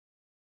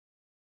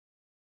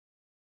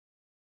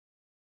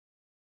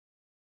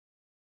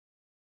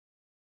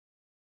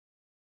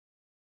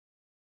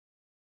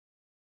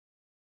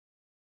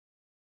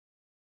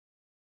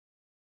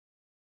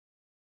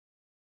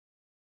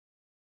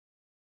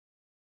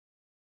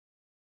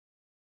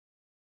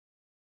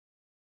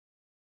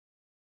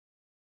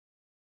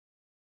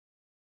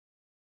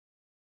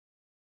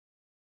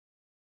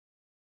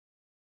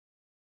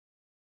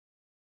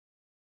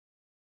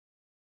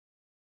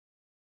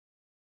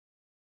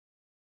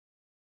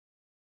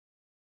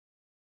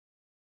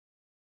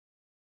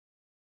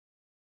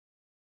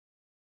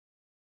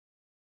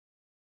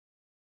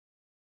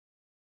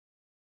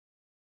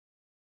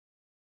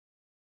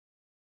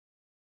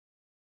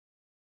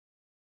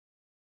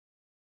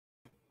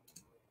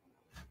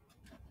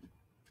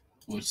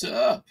What's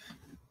up?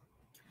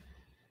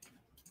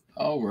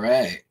 All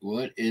right.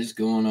 What is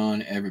going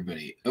on,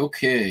 everybody?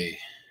 Okay.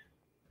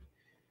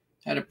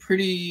 Had a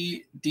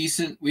pretty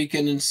decent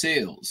weekend in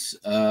sales.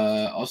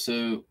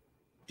 Also,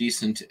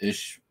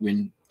 decent-ish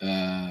weekend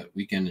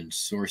in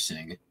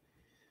sourcing.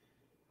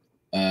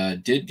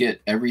 Did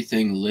get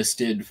everything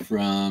listed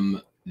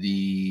from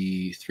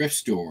the thrift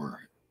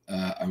store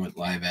I went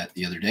live at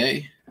the other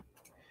day.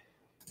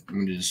 I'm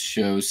going to just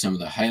show some of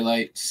the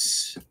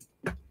highlights.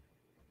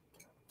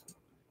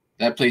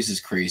 That place is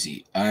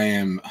crazy. I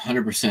am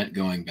 100%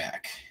 going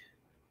back.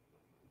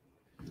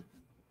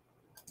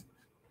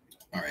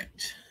 All right.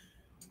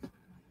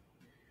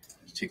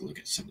 Let's take a look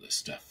at some of this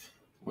stuff.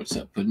 What's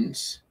up,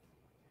 Puddins?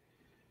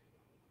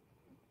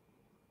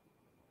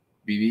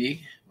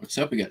 BB, what's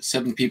up? We got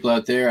 7 people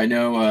out there. I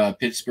know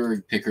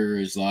Pittsburgh Picker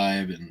is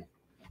live, and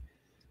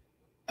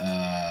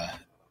I'm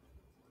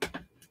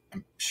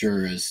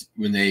sure as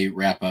when they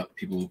wrap up,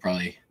 people will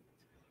probably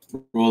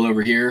roll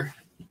over here.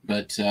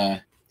 But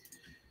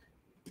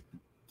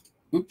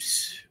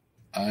oops,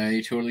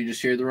 I totally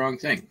just shared the wrong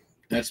thing.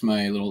 That's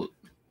my little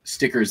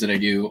stickers that I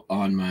do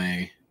on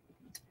my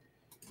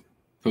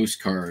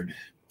postcard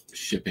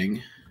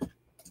shipping.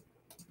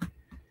 All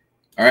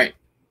right.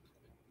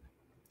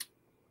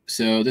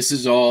 So this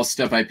is all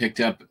stuff I picked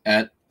up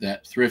at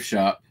that thrift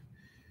shop.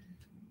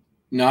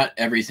 Not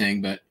everything,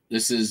 but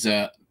this is,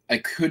 I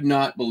could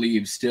not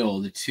believe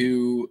still the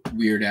 2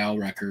 Weird Al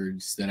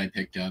records that I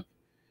picked up.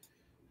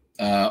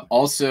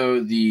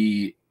 Also,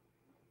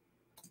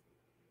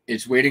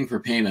 it's waiting for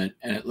payment,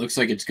 and it looks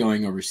like it's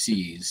going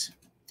overseas.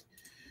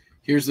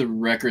 Here's the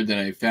record that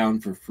I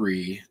found for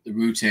free, the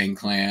Wu-Tang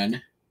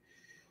Clan.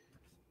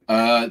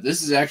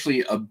 This is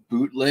actually a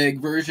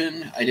bootleg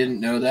version. I didn't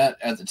know that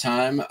at the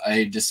time.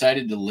 I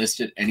decided to list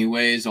it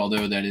anyways,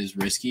 although that is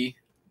risky.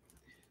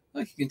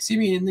 Look, you can see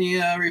me in the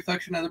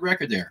reflection of the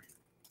record there.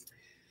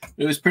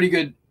 It was pretty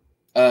good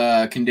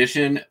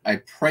condition. I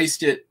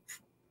priced it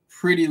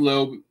pretty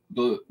low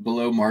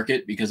below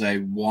market because I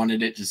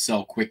wanted it to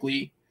sell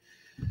quickly.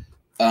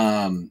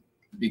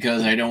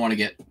 Because I don't want to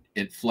get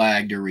it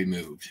flagged or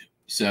removed.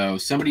 So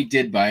somebody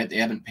did buy it. They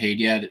haven't paid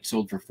yet. It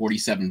sold for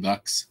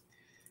 $47.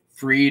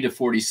 Free to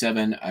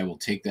 $47. I will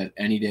take that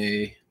any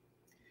day.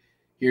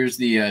 Here's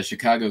the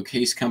Chicago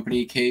Case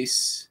Company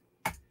case.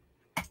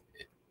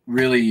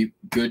 Really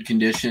good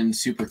condition,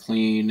 super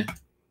clean.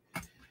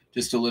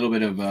 Just a little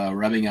bit of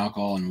rubbing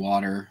alcohol and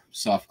water,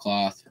 soft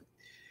cloth.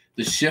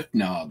 The shift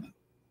knob.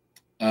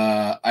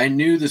 I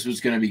knew this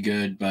was going to be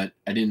good, but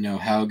I didn't know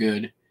how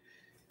good.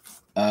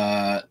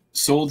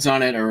 Solds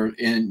on it are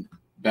in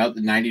about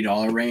the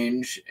 $90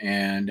 range,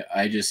 and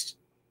I just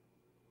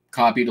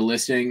copied a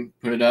listing,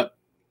 put it up,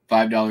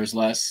 $5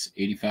 less,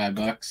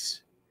 $85.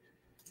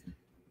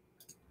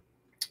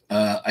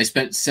 I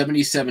spent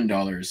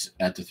 $77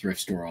 at the thrift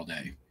store all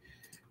day.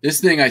 This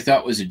thing I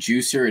thought was a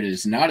juicer. It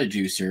is not a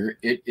juicer.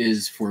 It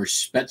is for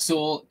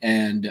Spätzle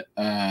and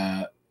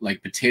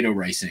like potato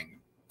ricing.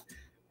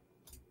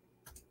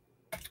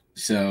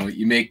 So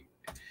you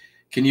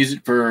can use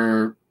it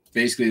for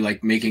basically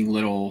like making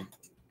little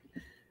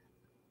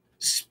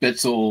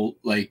Spätzle,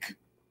 like,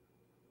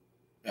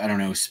 I don't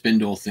know,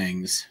 spindle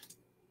things.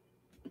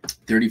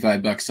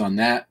 $35 on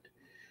that.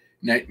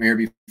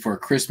 Nightmare Before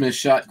Christmas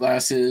shot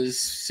glasses,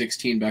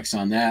 $16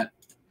 on that.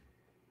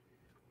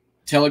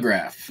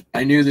 Telegraph.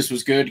 I knew this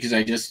was good because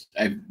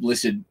I've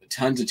listed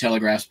tons of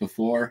telegraphs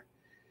before.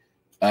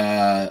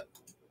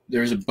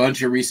 There's a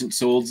bunch of recent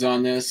solds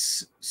on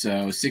this,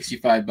 so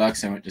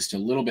 $65. I went just a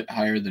little bit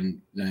higher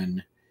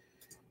than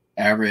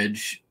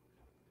average.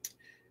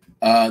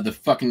 The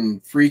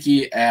fucking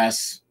freaky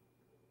ass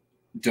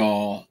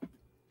doll.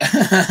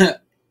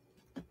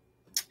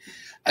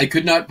 I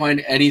could not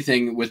find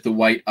anything with the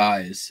white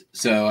eyes,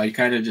 so I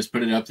kind of just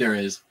put it up there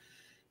as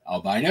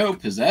albino,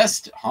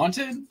 possessed,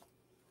 haunted.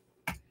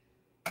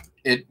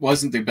 It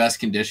wasn't the best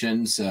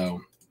condition,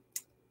 so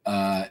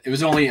it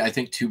was only, I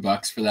think,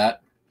 $2 for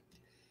that.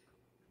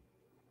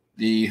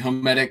 The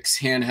Homedics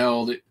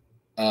handheld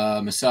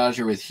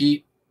massager with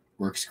heat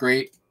works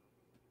great.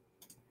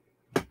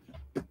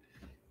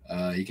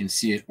 You can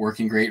see it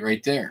working great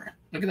right there.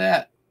 Look at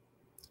that.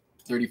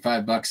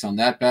 $35 on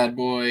that bad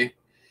boy.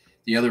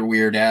 The other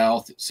Weird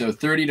Al. So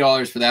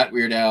 $30 for that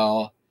Weird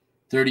Al.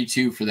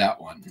 $32 for that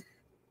one.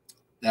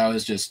 That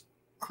was just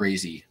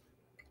crazy.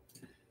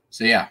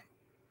 So yeah,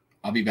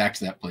 I'll be back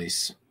to that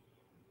place.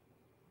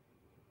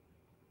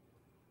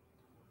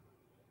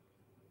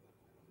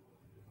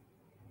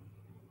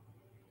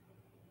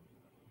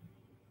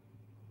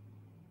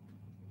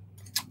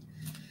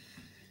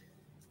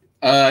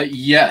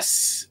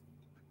 Yes.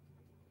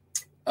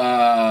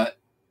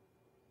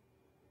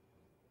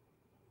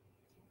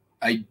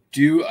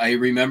 I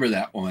remember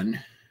that one.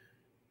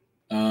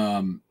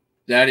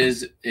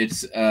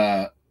 It's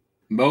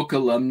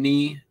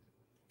Mokelumne,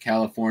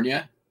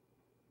 California.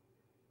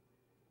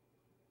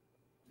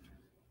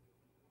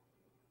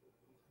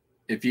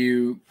 If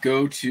you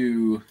go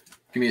to,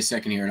 give me a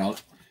second here,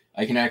 and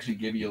I can actually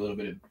give you a little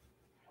bit of,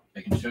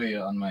 I can show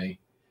you on my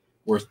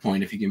worth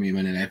point. If you give me a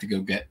minute, I have to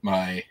go get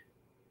my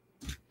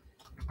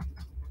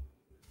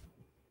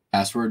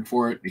password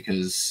for it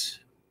because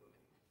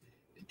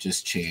it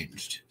just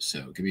changed.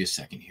 So give me a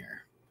second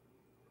here.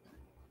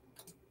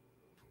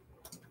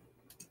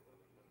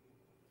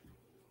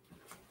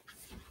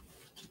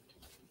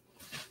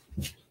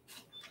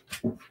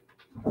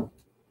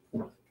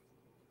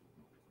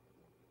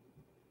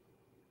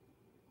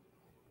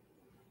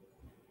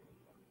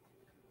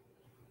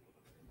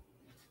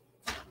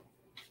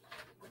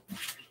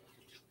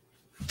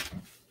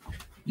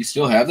 You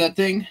still have that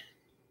thing?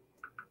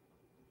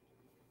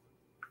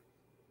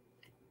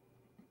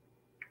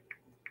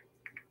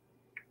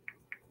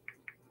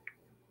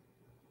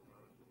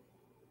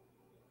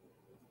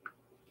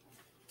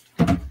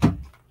 Give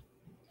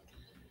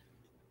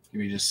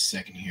me just a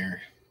second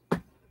here.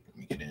 Let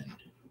me get in.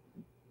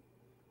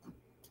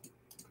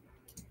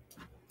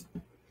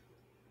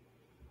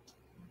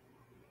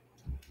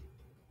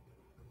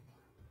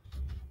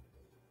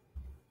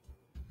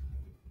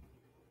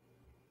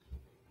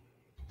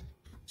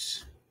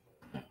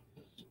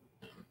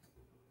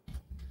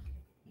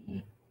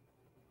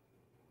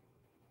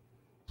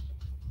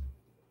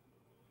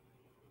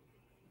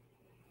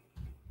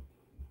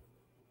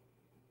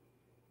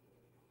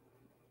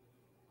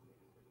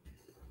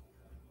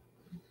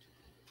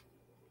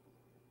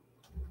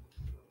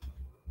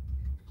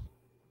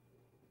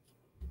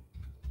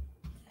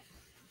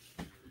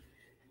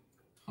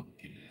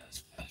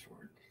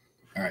 Password.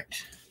 All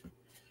right.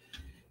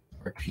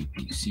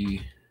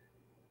 RPPC.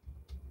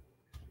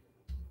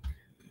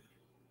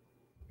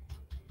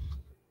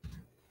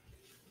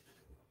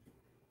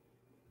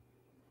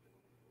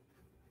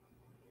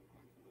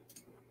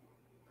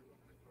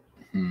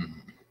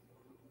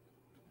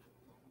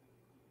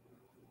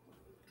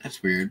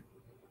 That's weird.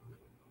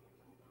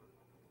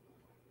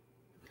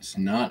 It's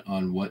not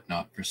on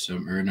whatnot for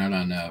some, or not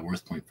on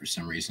worth point for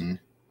some reason.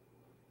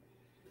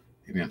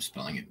 Maybe I'm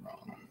spelling it wrong.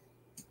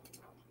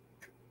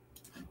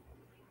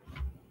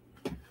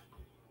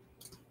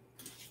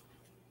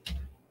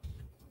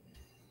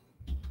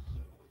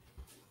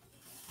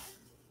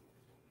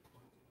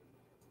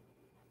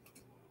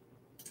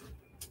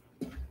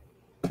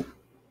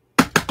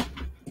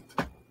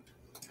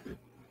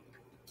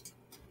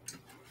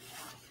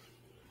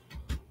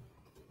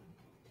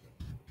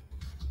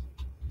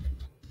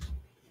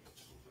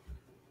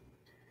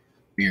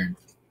 Weird.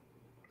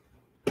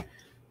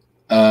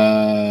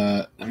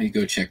 Let me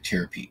go check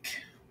Terapeak.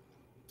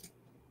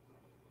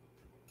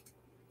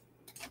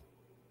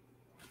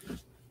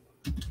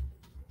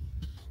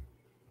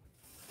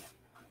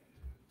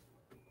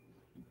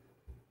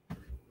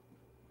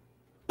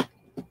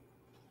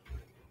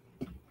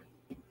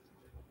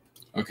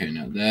 Okay,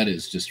 now that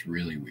is just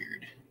really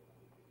weird.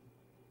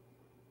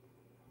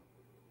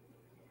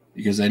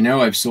 Because I know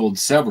I've sold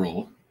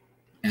several,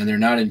 and they're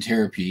not in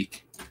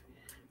Terapeak.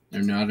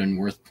 They're not in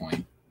worth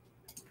point.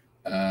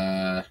 Give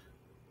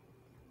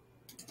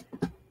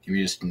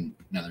me just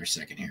another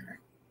second here.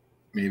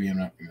 Maybe I'm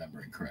not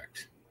remembering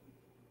correct.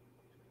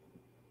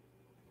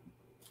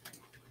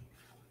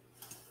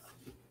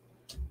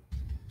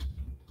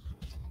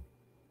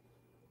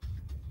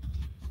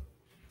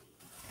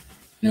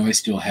 No, I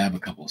still have a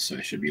couple, so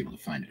I should be able to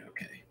find it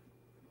okay.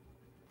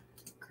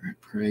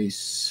 Current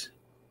price.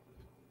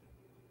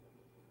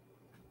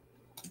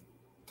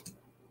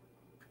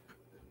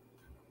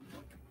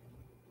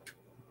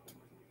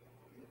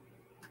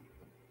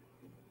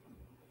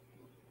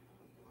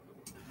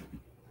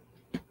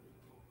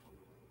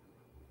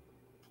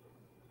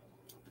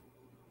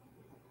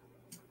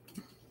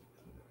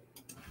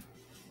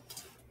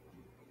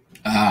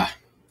 Ah,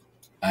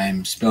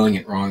 I'm spelling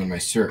it wrong in my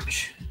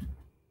search.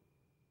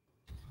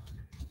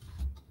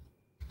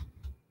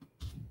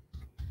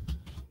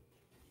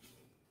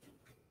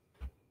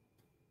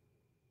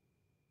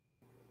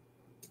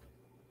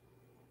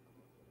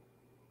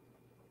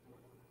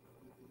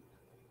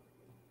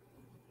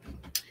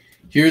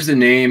 Here's the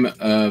name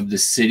of the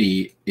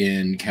city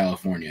in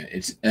California.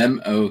 It's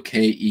Mokelumne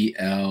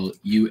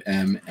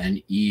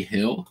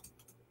Hill.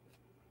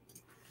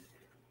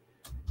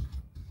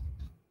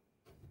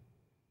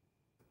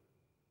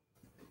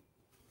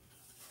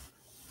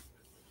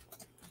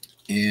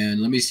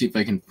 And let me see if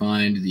I can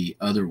find the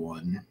other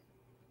one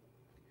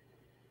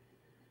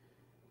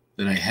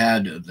that I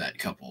had of that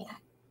couple.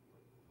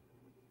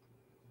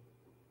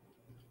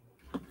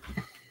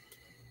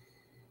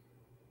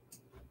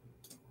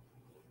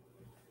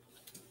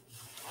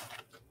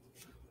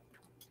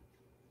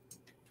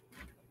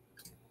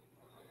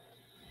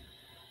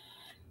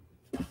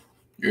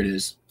 Here it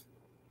is.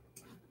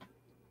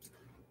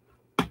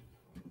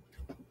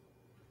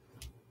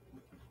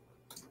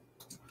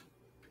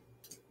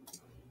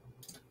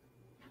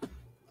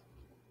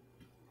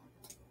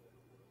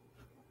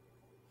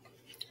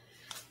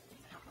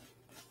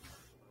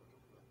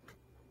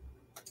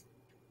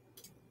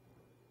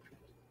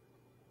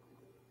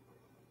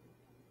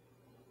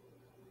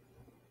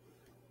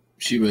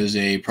 She was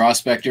a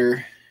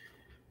prospector.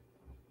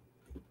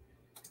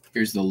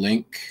 Here's the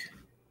link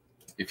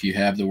if you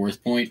have the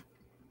worth point.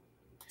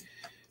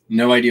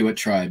 No idea what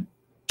tribe.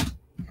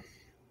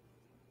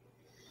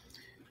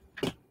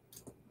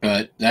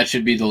 But that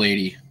should be the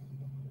lady.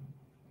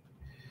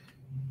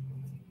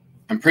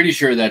 I'm pretty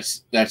sure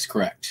that's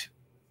correct.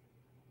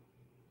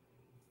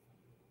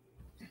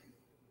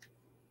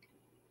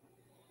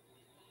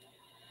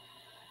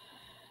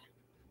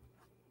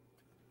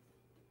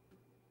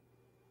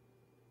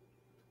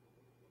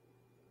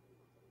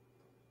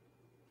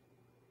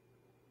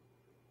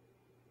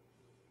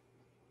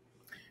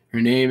 Her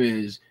name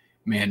is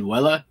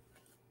Manuela.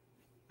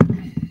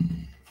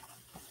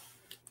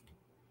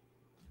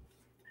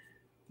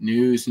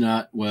 News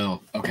not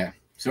well. Okay.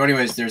 So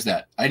anyways, there's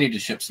that. I need to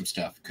ship some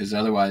stuff because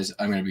otherwise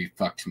I'm going to be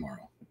fucked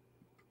tomorrow.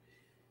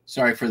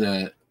 Sorry for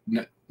the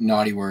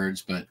naughty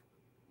words, but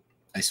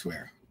I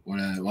swear. What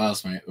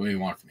else what do you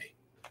want from me?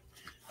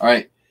 All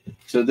right.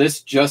 So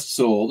this just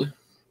sold.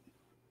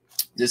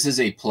 This is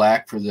a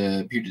plaque for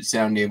the Puget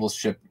Sound Naval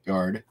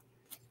Shipyard.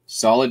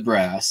 Solid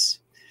brass.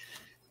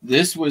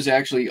 This was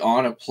actually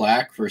on a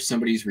plaque for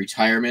somebody's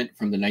retirement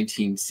from the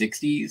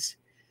 1960s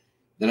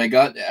that I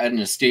got at an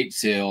estate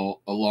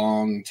sale a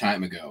long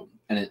time ago.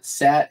 And it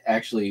sat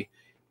actually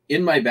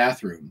in my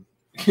bathroom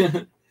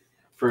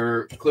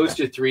for close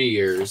to 3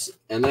 years.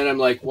 And then I'm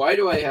like, why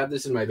do I have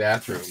this in my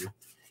bathroom?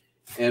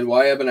 And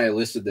why haven't I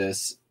listed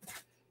this?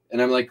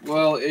 And I'm like,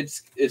 well,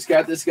 it's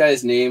got this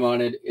guy's name on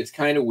it. It's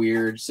kind of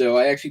weird. So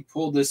I actually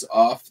pulled this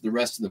off the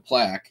rest of the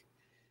plaque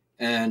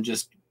and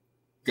just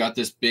got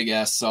this big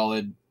ass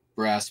solid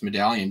brass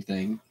medallion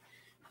thing.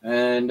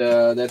 And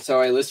that's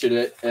how I listed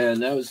it.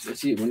 And that was,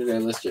 let's see, when did I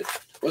list it?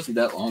 It wasn't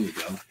that long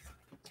ago.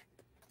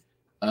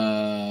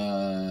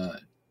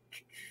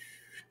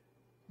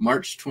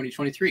 March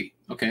 2023.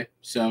 Okay,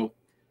 so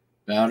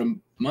about a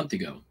month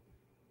ago.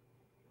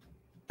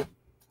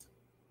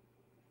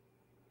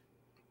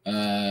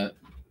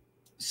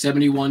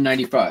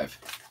 $71.95.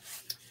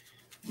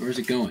 Where's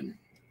it going?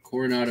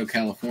 Coronado,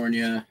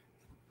 California.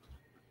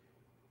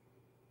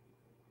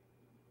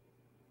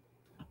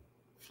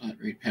 Flat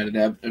rate padded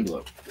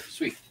envelope.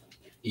 Sweet.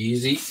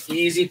 Easy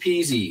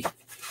peasy.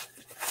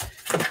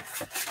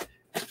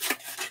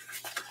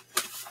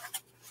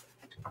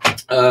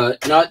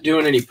 Not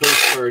doing any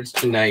postcards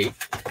tonight.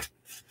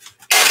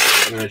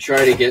 I'm going to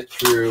try to get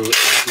through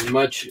as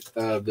much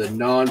of the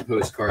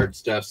non-postcard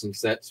stuff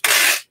since that's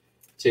what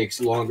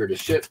takes longer to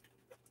ship.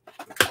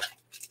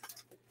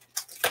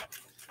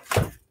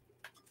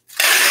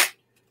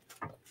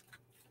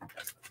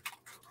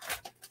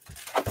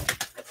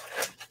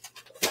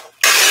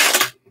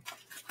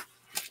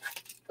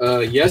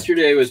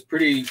 Yesterday was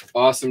pretty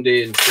awesome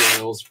day in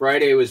sales.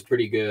 Friday was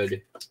pretty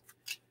good.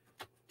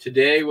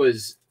 Today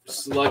was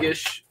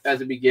sluggish at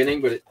the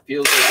beginning, but it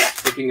feels like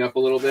it's picking up a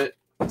little bit.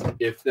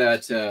 If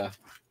that,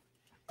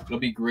 it'll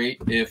be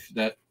great if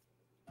that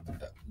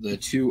the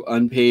 2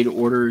 unpaid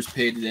orders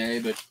pay today,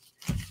 but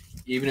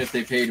even if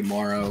they pay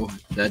tomorrow,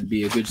 that'd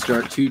be a good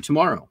start to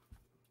tomorrow.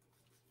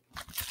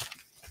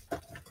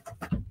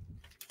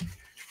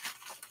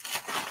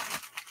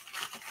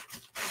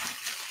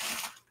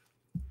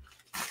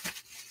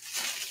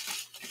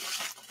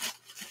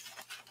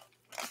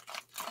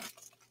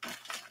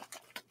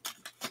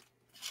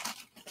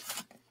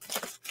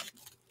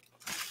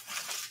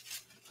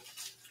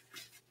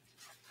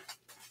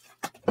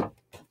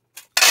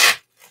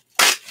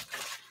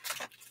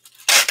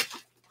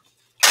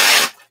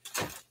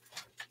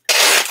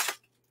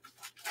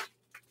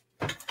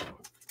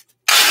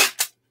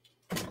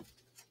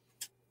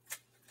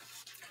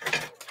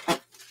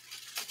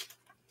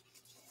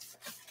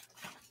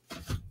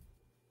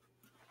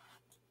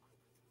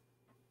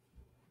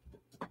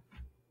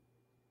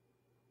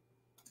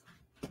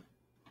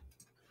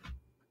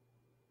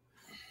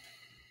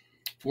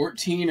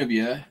 $14 of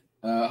you.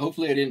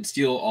 Hopefully I didn't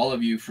steal all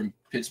of you from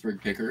Pittsburgh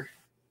Picker.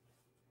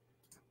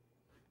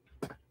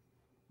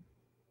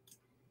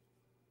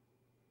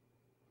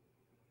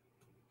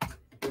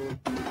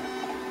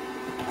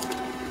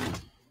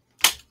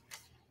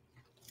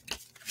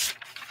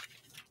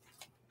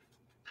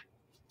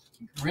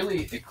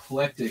 Really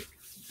eclectic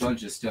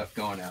bunch of stuff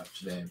going out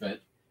today, but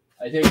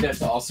I think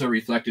that's also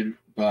reflected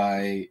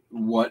by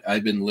what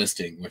I've been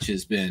listing, which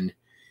has been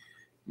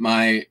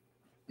my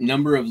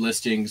number of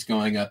listings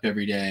going up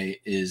every day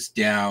is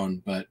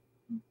down, but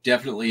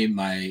definitely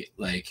my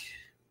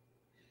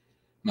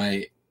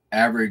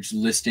average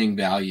listing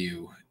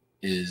value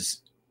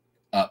is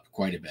up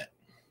quite a bit.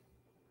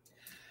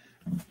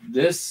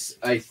 This,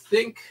 I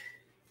think,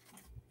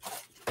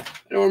 I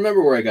don't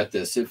remember where I got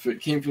this, if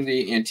it came from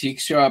the antique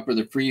shop or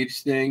the free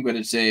thing, but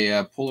it's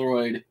a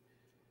Polaroid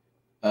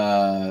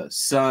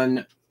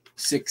Sun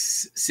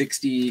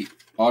 660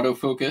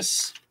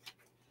 autofocus.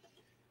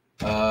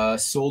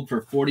 Sold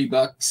for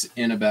 $40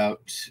 in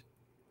about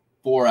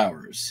 4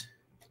 hours.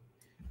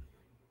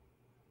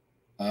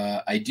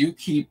 I do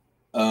keep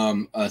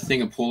a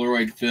thing of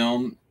Polaroid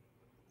film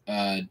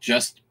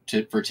just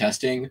for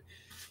testing.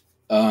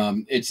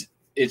 It's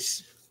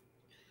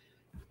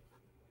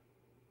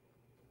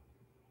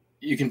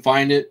you can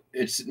find it.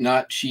 It's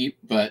not cheap,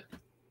 but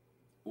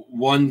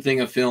one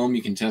thing of film.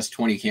 You can test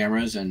 20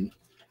 cameras and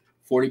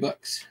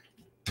 $40.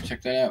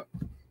 Check that out.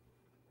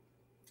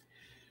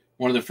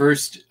 One of the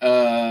first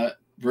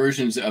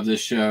versions of this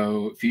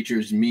show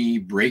features me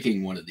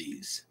breaking one of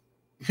these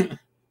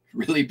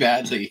really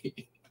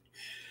badly.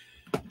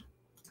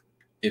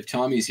 If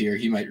Tommy's here,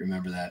 he might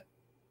remember that.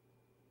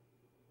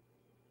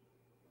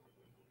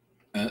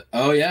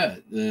 Oh yeah,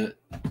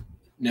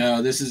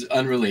 no, this is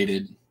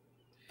unrelated.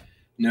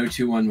 No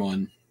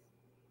 211.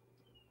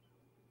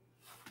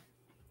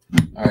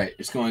 All right,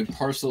 it's going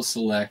parcel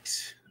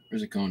select.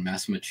 Where's it going?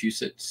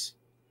 Massachusetts.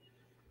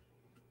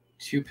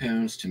 2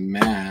 pounds to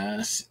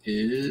Mass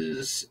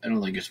is, I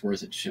don't think it's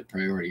worth its ship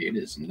priority. It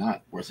is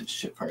not worth its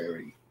ship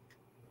priority.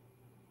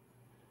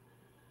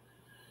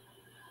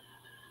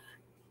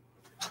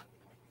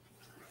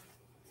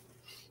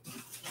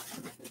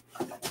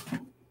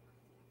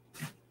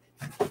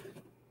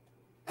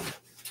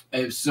 I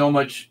have so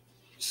much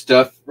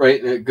stuff,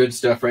 good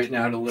stuff right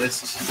now to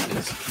list.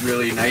 It's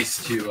really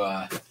nice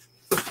to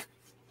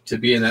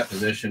be in that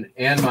position.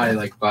 And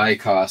my buy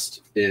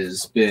cost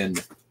has been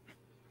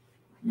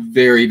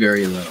very,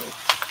 very low.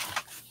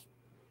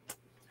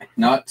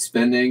 Not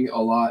spending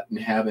a lot and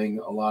having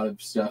a lot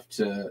of stuff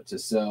to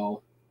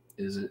sell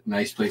is a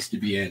nice place to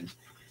be in,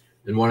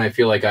 and one I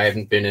feel like I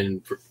haven't been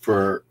in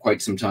for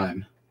quite some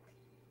time.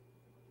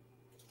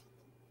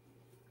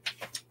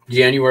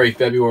 January,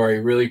 February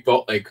really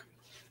felt like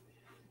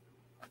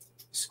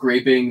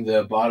scraping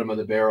the bottom of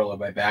the barrel of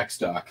my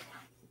backstock.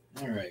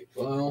 All right,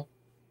 well,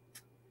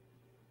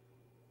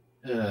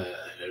 that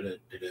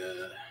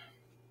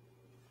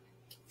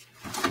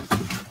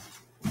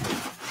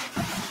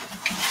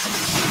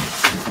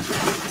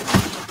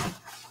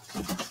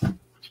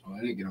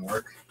ain't gonna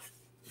work.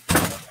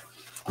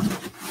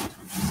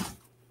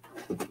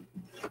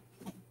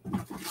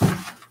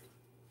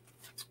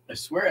 I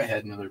swear I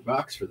had another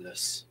box for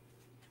this.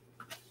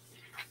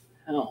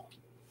 Hell.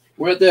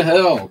 What the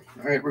hell?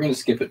 All right, we're gonna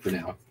skip it for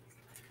now.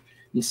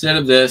 Instead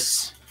of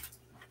this,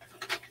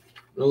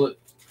 we'll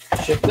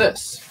ship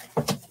this.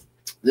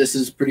 This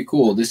is pretty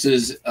cool. This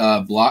is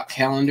a block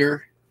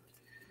calendar,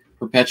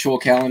 perpetual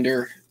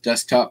calendar,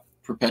 desktop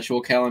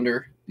perpetual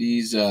calendar.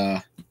 These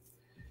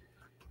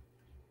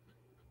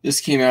this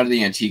came out of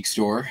the antique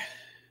store,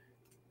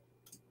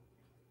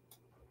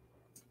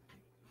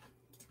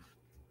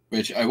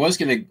 which I was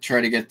going to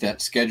try to get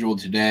that scheduled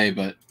today,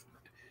 but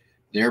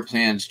their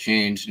plans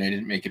changed and I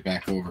didn't make it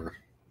back over.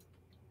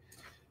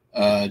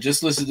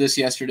 Just listed this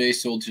yesterday,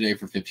 sold today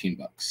for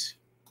 $15.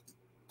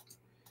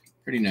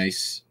 Pretty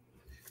nice.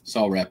 It's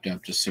all wrapped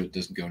up just so it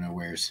doesn't go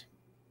nowheres.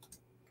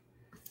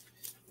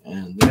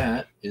 And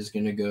that is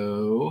going to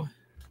go.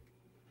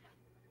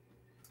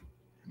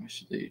 How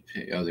much did they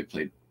pay? Oh, they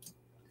played.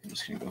 I'm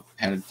just going to go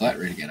padded flat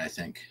rate again, I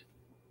think.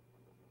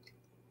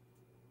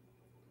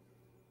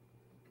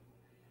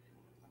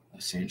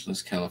 Los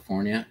Angeles,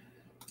 California.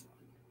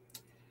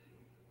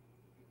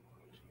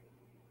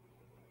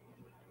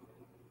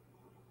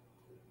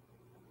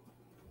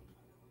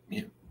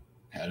 Yeah,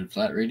 padded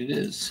flat rate it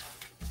is.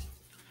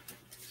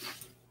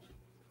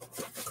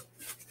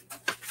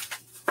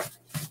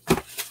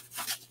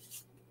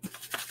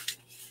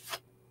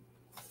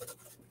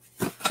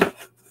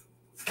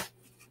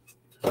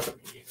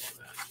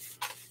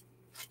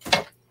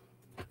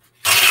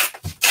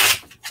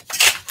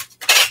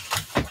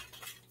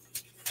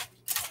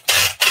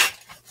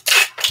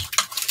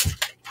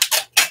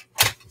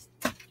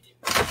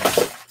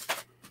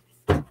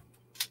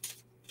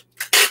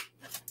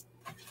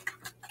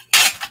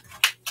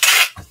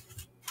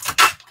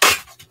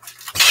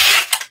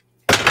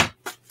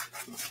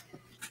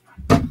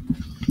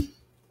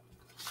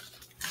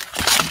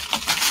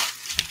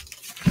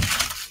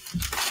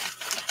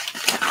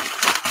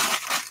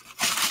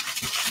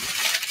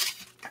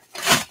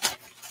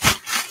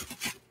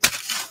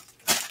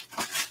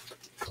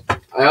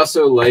 I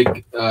also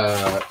like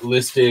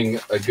listing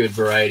a good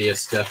variety of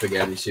stuff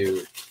again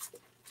too.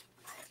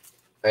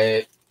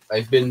 I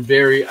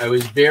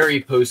was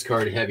very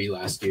postcard heavy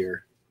last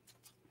year,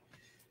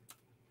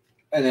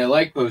 and I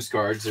like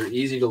postcards. They're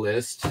easy to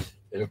list,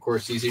 and of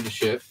course easy to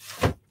ship.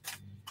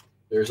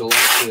 There's a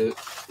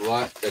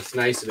lot that's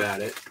nice about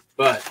it,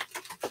 but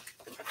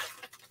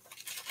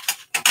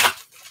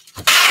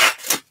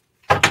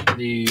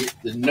the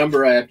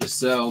number I have to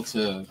sell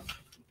to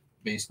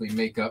basically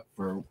make up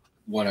for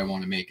what I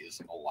want to make is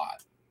a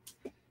lot.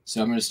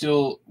 So I'm going to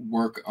still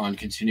work on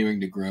continuing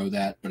to grow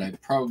that, but I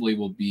probably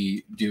will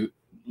be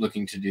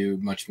looking to do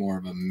much more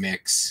of a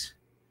mix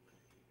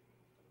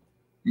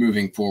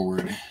moving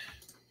forward.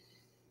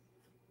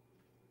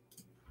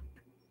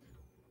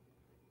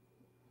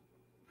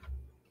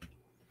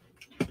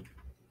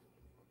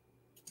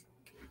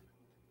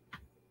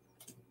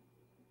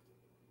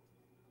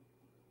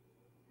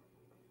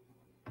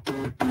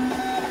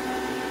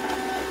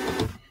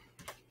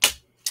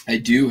 I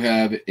do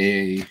have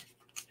a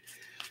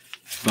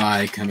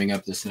buy coming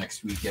up this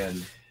next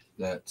weekend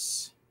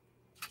that's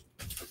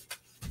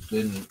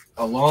been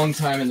a long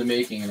time in the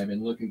making, and I've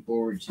been looking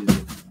forward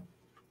to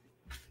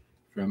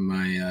from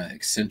my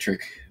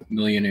eccentric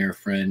millionaire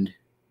friend.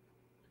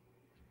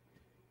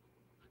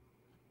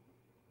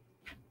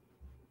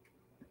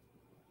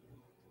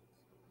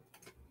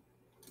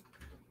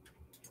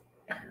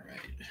 All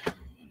right, what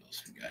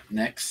else we got?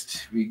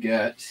 Next, we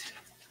got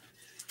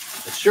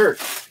a shirt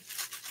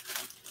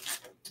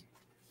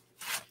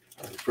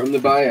from the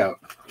buyout.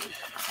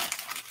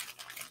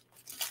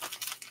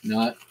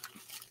 Not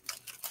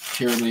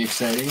terribly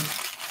exciting.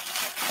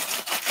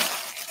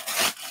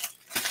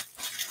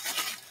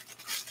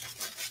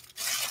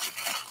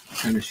 What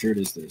kind of shirt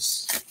is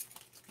this?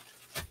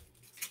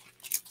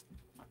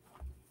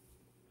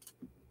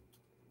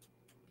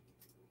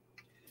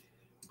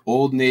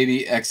 Old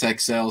Navy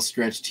XXL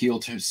stretch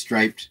teal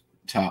striped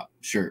top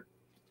shirt.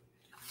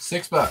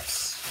 $6.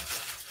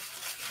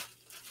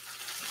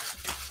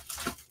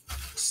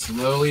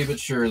 Slowly but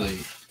surely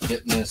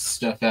getting this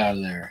stuff out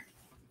of there.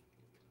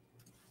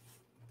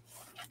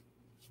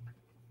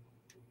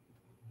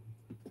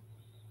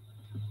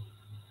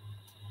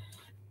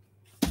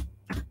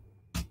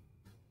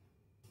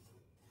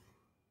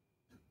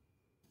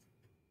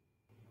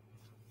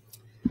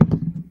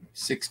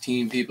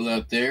 $16 people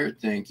out there.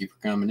 Thank you for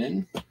coming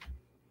in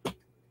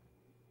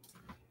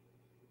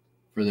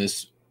for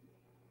this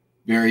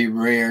very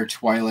rare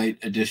Twilight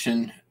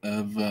edition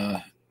of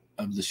the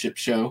Ship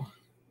Show.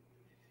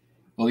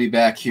 We'll be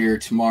back here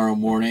tomorrow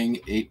morning,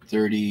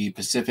 8:30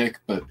 Pacific,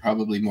 but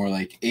probably more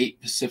like 8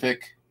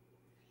 Pacific.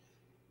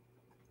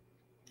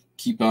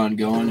 Keep on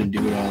going and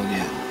do it all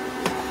again.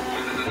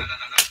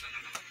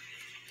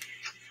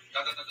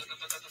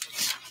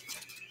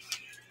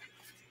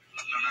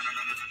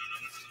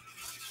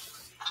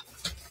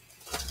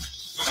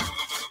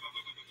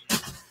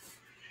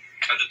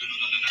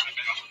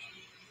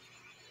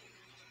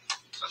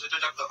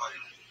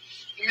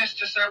 You missed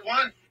just that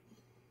one.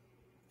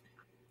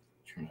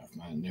 Turn off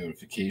my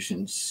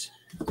notifications.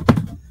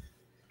 I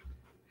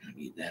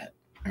need that.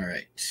 All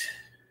right.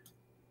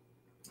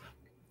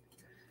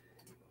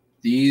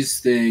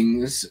 These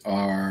things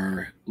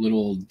are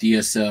little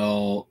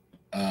DSL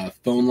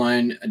phone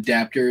line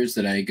adapters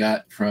that I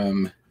got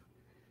from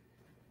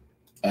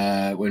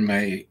when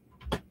my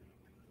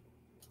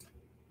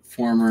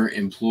former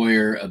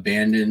employer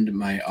abandoned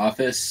my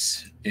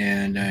office,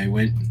 and I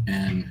went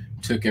and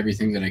took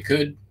everything that I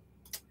could.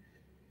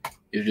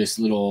 They're just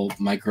little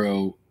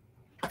micro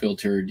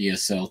filter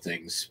DSL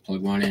things.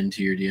 Plug one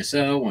into your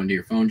DSL, one to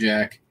your phone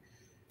jack.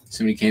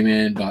 Somebody came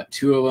in, bought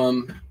 2 of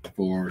them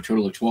for a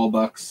total of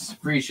 $12,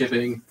 free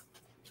shipping.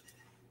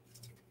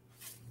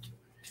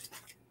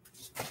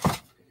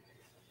 If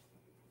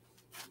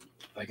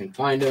I can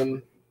find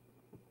them.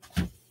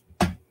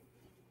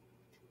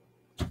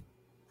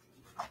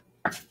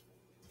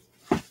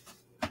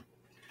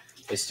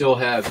 I still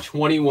have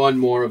 21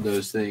 more of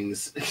those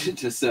things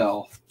to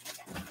sell.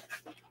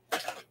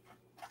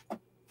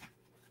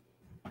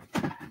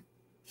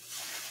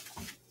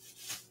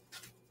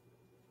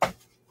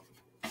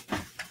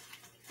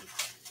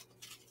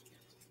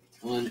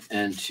 One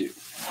and two.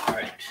 All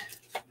right.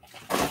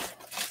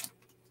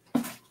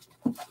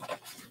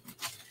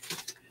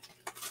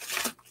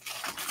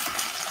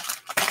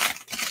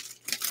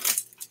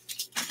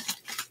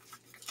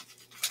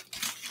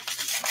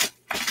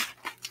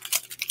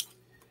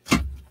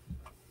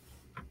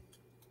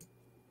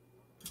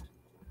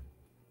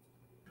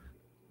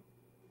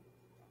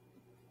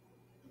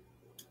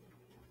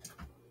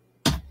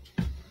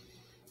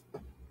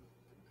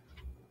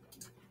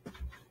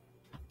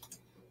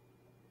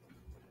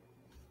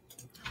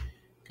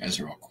 Guys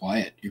are all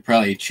quiet. You're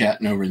probably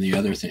chatting over the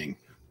other thing.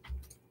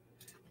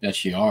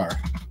 Bet you are.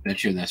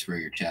 Bet you that's where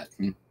you're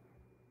chatting.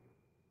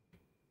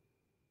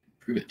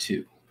 Prove it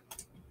too.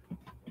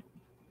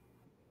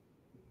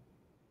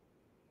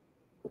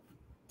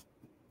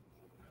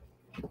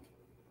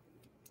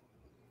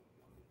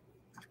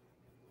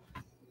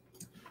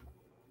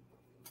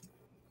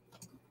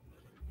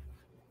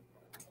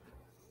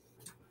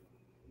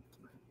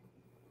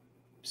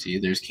 See,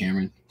 there's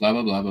Cameron. Blah,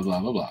 blah, blah, blah, blah,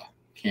 blah, blah.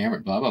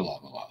 Cameron, blah, blah, blah,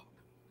 blah, blah.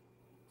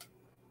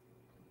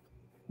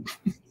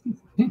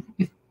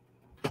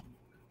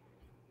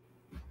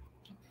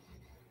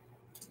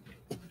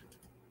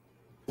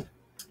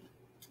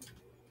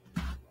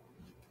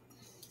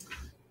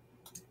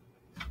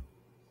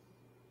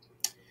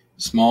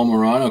 Small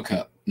Murano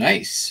cup.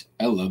 Nice.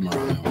 I love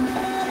Murano.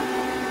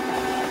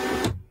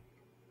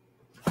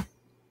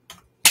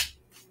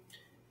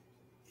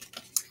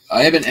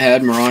 I haven't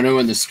had Murano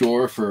in the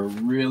store for a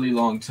really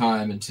long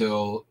time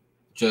until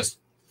just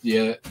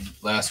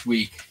last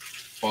week.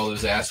 All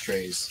those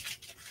ashtrays.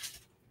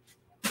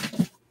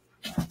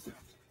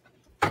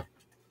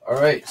 All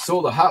right,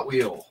 sold a Hot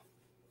Wheel.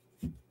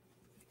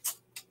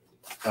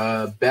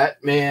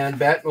 Batmobile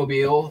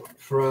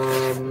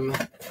from,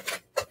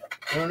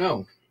 I don't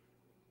know.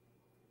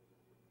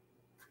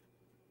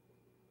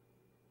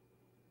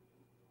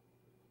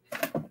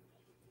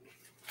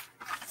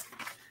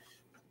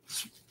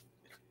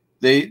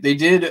 They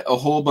did a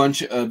whole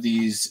bunch of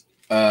these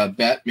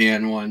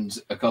Batman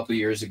ones a couple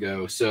years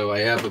ago, so I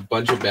have a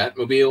bunch of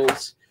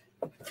Batmobiles.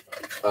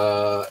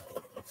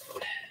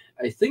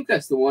 I think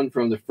that's the one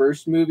from the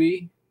first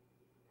movie.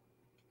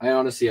 I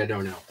don't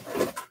know.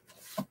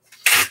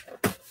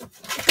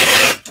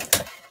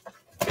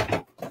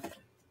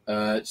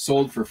 It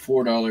sold for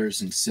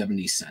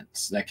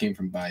 $4.70. That came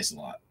from Buys a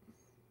Lot.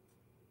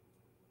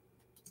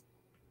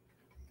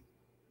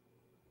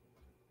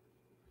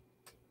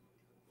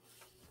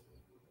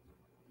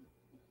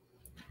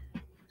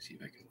 See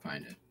if I can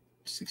find it.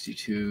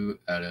 62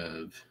 out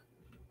of...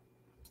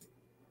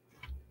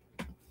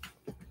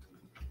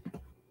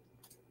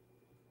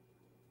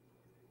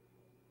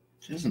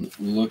 It doesn't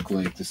look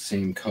like the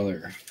same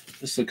color.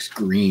 This looks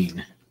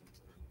green.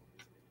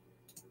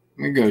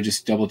 I'm going to go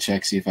just double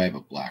check, see if I have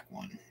a black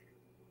one.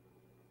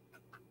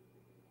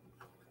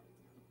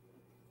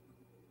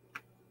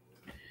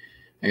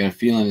 I got a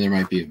feeling there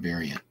might be a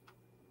variant.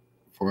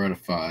 4 out of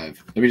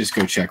 5. Let me just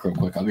go check real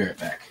quick. I'll be right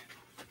back.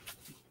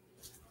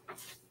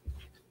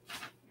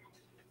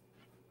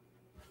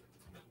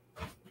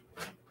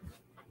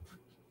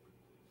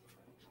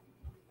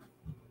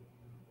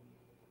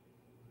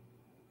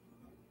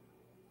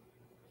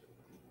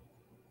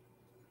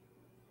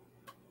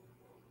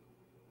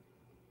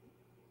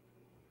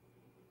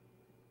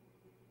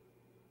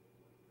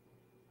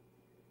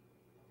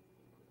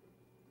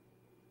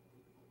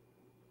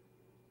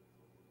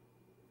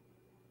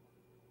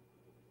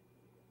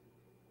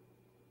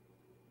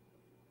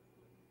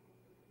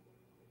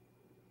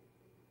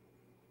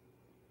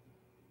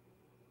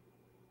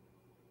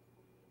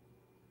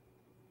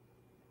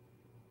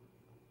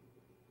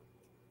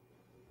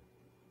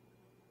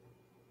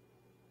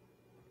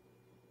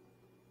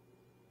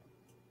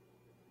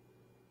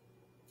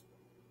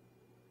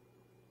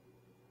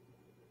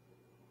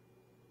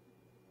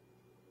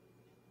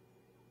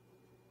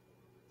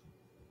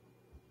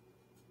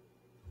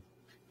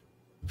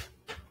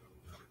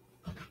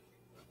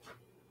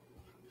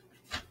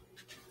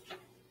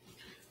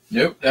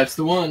 Nope, that's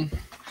the one.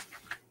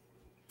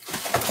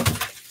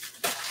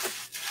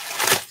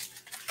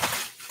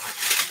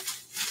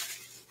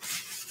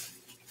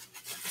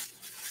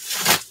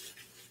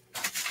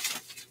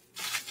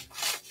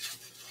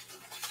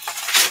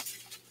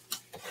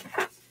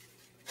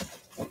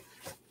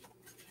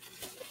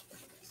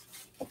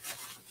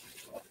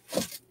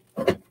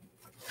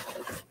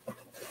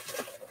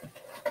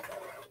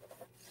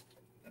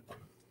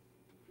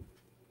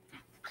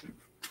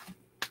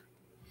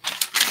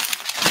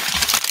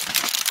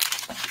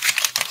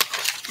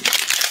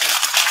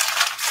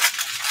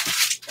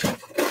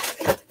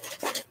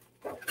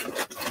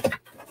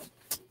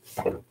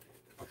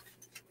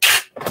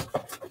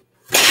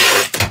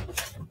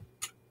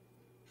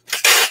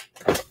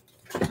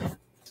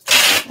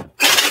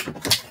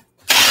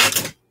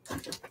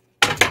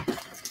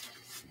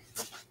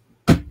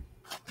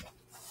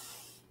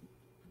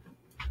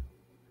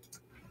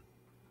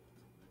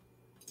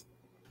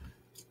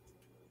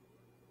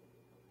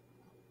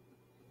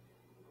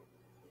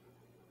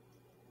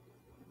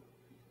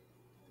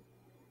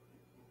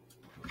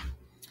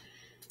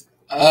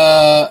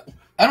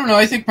 I don't know.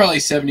 I think probably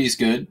 70 is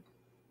good.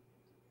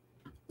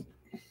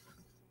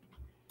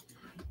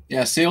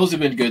 Yeah, sales have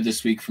been good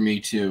this week for me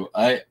too.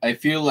 I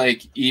feel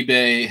like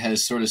eBay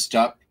has sort of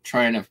stopped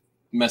trying to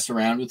mess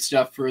around with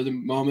stuff for the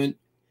moment.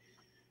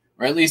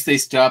 Or at least they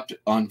stopped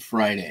on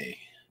Friday,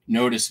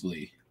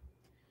 noticeably.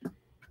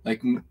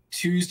 Like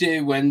Tuesday,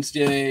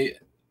 Wednesday,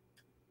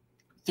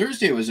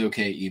 Thursday was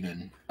okay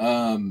even.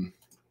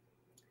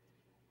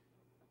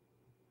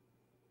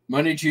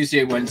 Monday,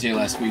 Tuesday, Wednesday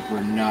last week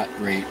were not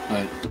great,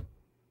 but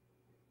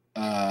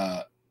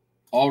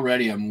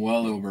already I'm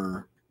well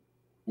over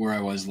where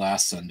I was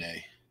last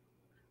Sunday.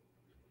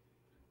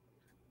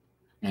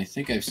 And I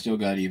think I've still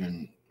got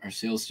even... Are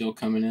sales still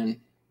coming in?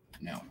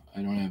 No,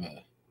 I don't have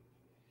a...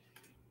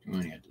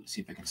 Let's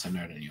see if I can send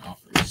out any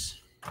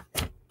offers.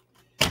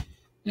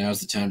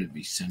 Now's the time to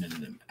be sending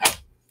them out.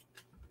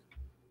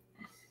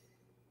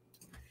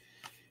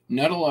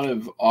 Not a lot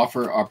of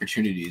offer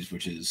opportunities,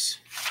 which is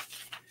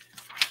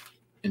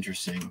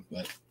interesting,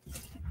 but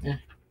yeah.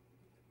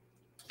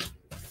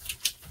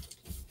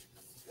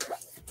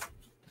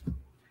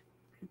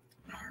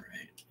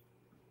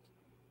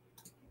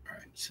 All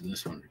right, so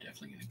this one we're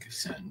definitely going to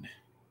send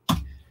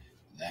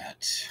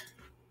that.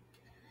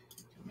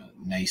 A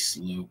nice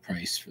low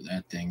price for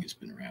that thing. It's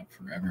been around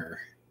forever.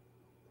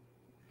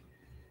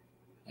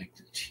 Like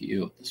the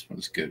teal. This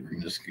one's good. We're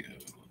going to just go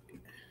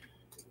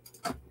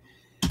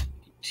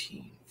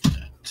 18 for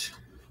that.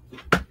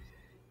 I'm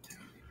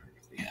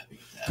perfectly happy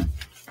with that.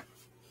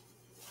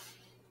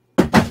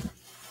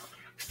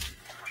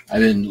 I've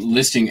been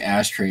listing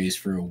ashtrays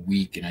for a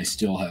week and I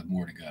still have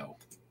more to go.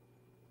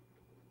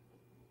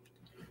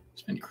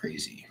 It's been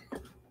crazy.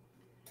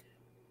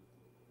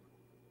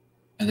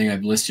 I think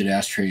I've listed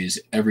ashtrays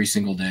every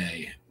single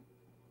day.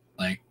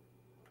 Like,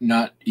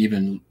 not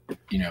even,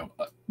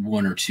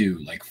 one or two,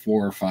 like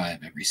 4 or 5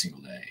 every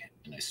single day.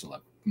 And I still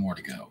have more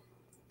to go.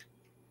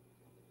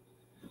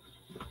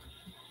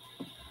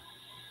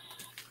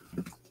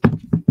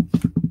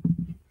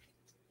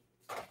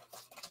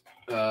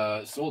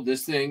 Sold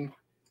this thing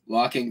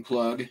locking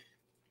plug.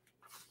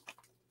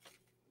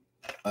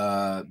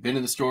 Been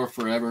in the store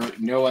forever.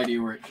 No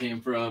idea where it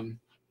came from.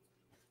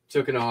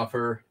 Took an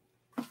offer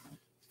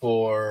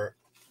for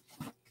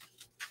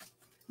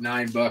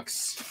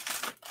 $9.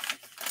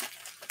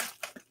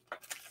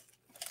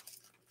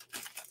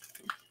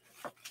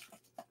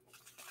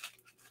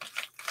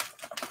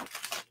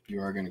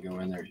 You are going to go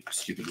in there, you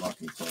stupid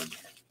locking plug.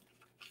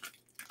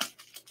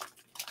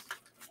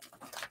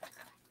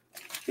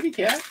 Kitty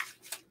cat.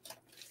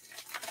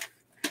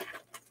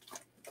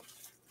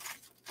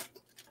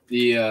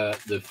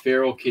 The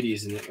feral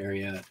kitties in the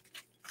area,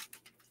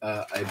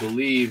 I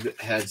believe,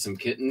 had some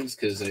kittens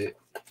because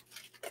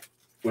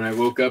when I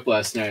woke up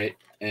last night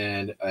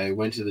and I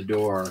went to the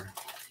door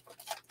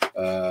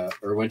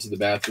or went to the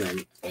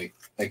bathroom, like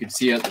I could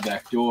see out the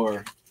back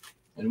door,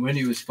 and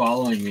Wendy was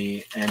following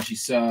me, and she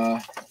saw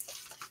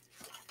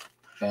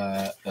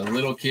a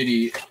little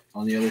kitty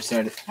on the other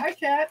side. Hi,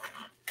 cat.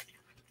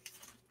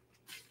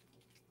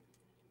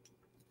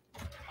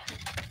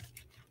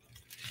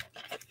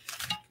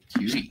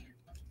 Cutie.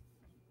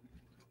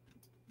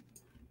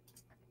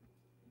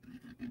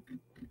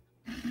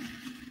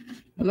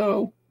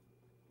 Hello.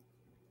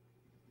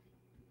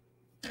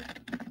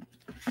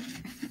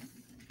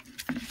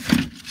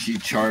 She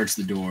charged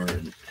the door.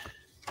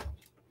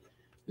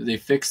 They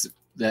fixed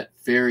that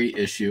ferry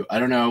issue. I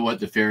don't know what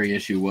the ferry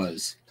issue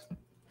was.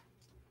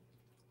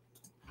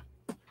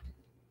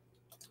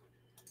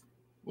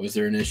 Was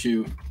there an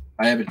issue?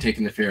 I haven't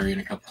taken the ferry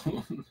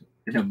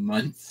in a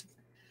month.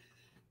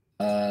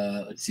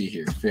 Let's see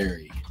here.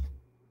 Ferry.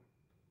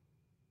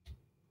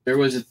 There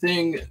was a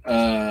thing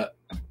a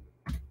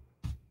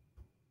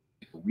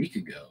week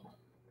ago.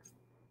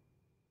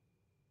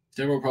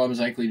 Several problems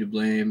likely to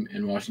blame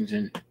in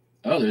Washington.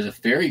 Oh, there's a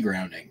ferry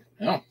grounding.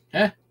 Oh,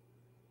 eh.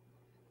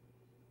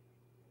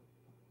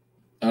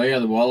 Oh, yeah,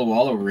 the Walla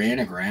Walla ran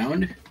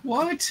aground?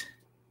 What?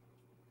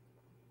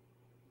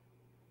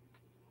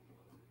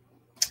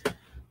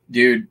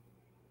 Dude.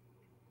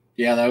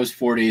 Yeah, that was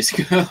 4 days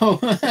ago.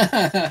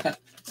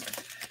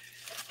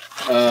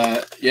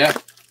 Yeah,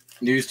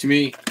 news to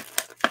me.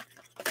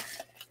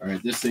 All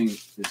right, this thing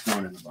is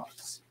going in the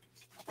box.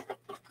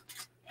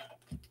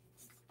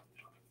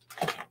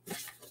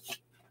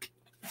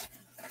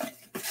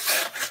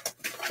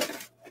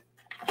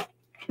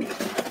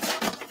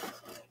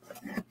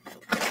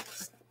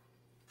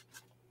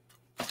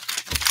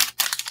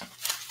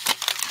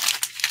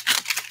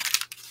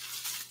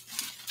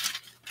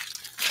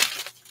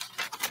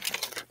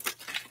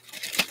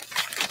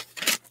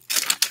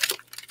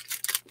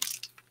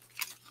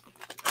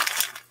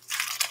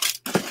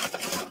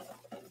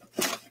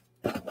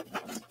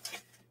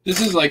 This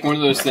is like one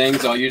of those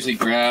things I'll usually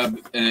grab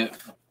and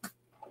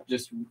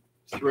just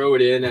throw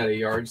it in at a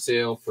yard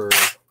sale for...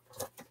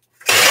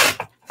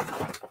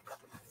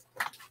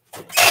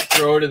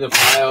 Throw it in the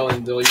pile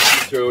and they'll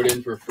usually throw it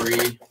in for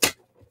free.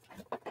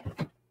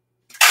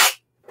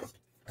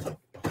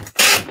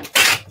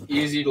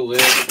 Easy to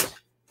lift.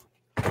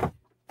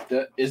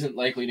 That isn't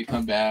likely to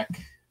come back.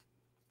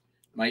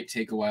 Might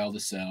take a while to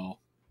sell.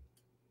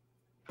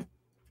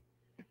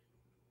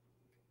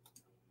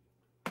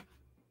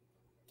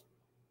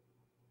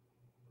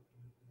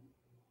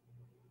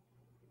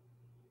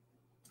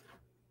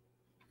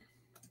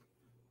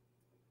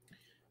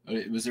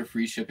 Was there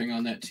free shipping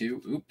on that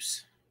too?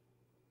 Oops.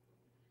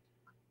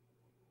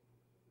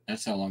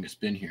 That's how long it's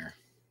been here.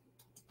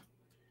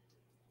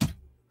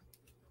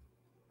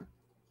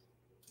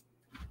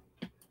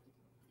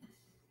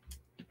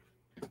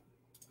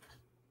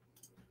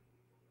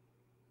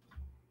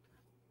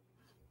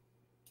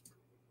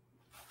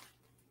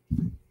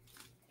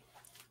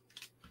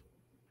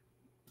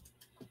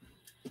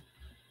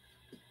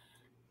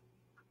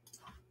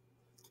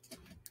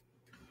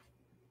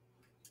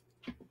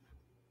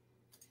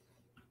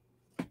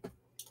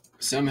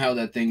 Somehow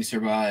that thing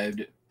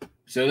survived.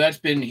 So that's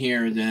been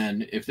here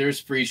then. If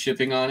there's free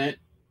shipping on it,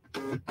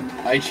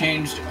 I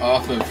changed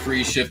off of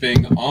free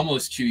shipping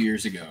almost 2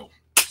 years ago.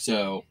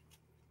 So,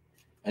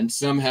 and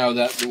somehow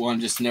that one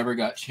just never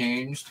got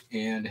changed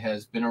and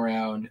has been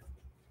around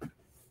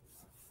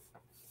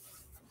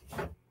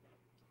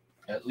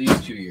at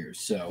least 2 years.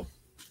 So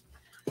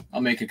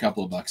I'll make a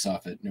couple of bucks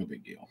off it. No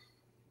big deal.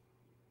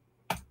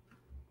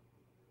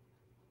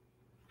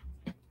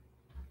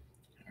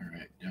 All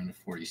right, down to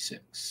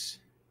 46.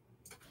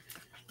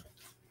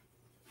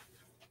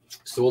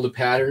 Sold a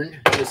pattern.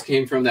 This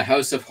came from the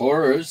House of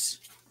Horrors.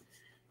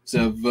 It's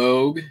a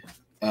Vogue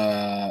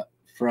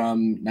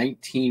from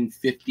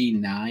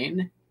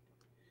 1959.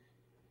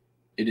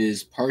 It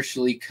is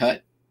partially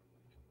cut.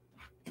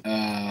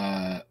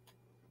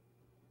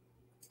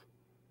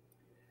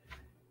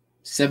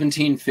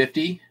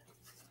 1750.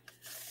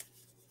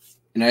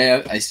 And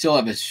I still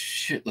have a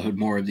shitload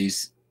more of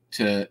these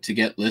to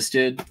get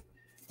listed,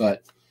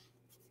 but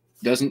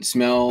doesn't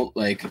smell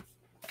like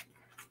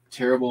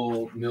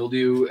terrible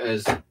mildew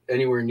as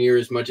anywhere near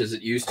as much as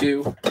it used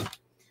to,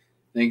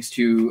 thanks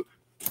to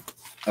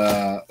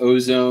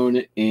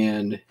ozone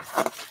and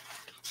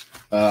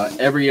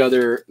every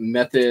other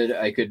method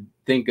I could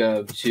think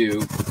of to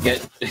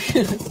get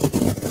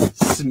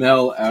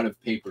smell out of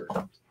paper.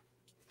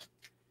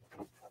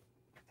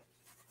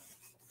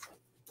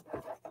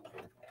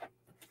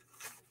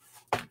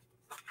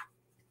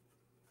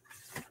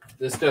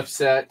 This stuff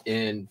sat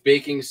in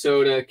baking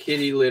soda,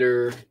 kitty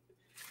litter,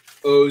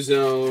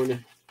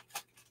 ozone.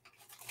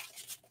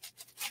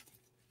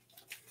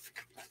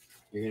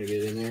 You're going to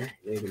get in there?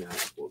 Maybe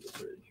not. We'll just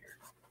put it in here.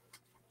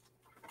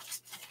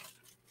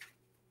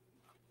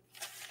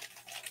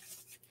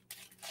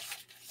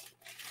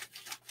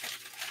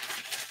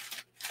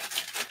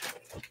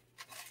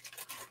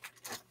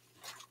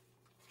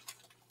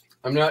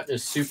 I'm not in a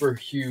super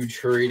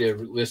huge hurry to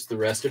list the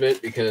rest of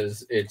it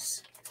because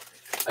it's,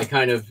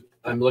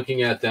 I'm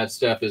looking at that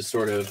stuff as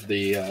sort of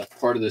the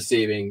part of the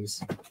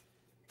savings,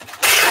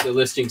 the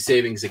listing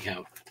savings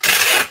account.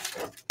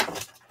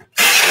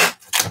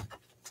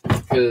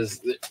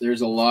 Because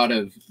there's a lot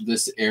of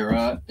this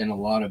era and a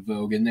lot of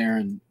Vogue in there,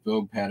 and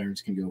Vogue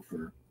patterns can go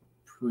for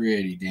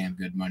pretty damn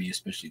good money,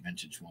 especially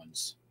vintage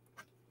ones.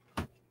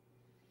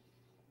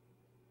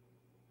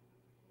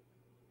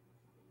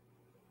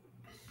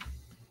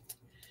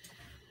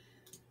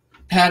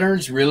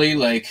 Patterns really,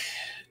 like,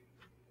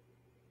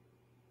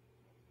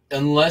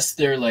 unless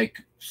they're like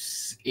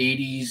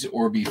 80s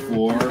or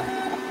before,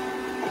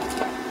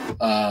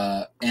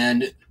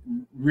 and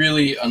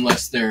really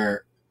unless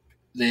the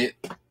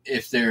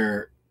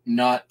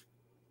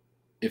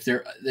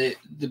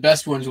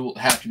best ones will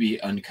have to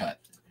be uncut.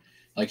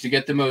 Like, to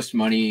get the most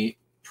money,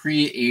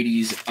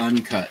 pre-80s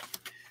uncut.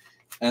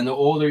 And the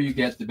older you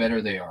get, the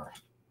better they are.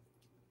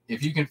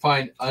 If you can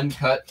find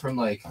uncut from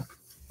like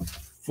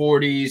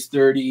 40s,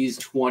 30s,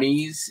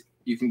 20s,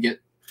 you can get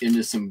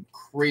into some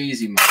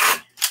crazy money.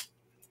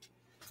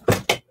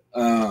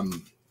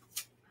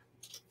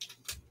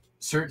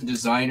 Certain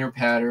designer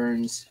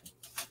patterns.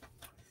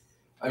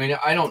 I mean,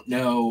 I don't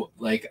know,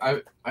 like,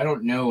 I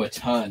don't know a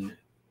ton,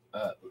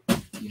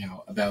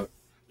 about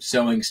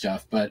sewing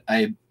stuff, but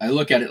I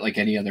look at it like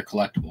any other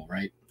collectible,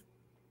 right?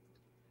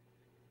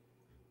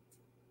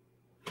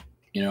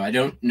 You know, I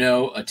don't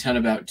know a ton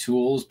about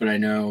tools, but I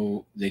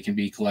know they can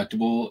be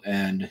collectible,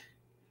 and,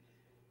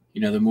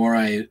 you know, the more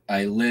I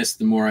list,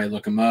 the more I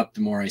look them up,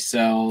 the more I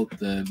sell,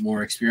 the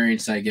more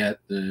experience I get,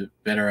 the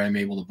better I'm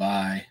able to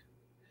buy,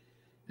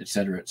 et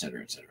cetera, et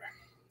cetera, et cetera.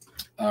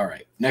 All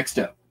right, next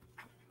up.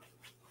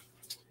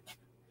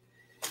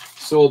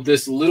 Sold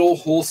this little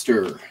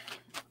holster.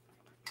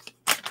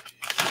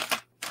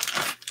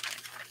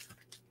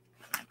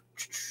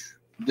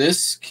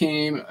 This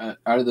came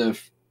out of the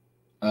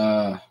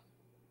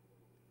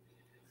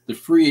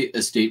free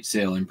estate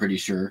sale, I'm pretty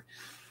sure.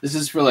 This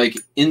is for like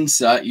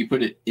inside, you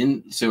put it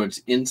in, so it's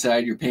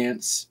inside your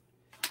pants.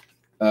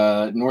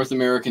 North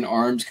American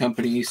Arms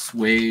Company,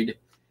 suede.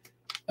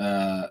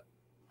 I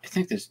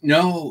think this,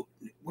 no,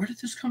 where did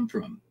this come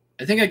from?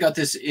 I think I got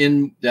this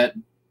in that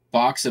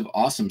box of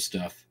awesome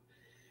stuff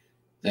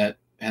that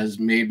has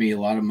made me a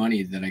lot of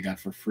money that I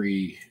got for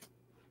free,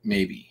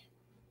 maybe.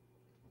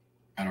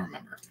 I don't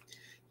remember.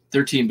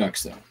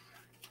 $13 though.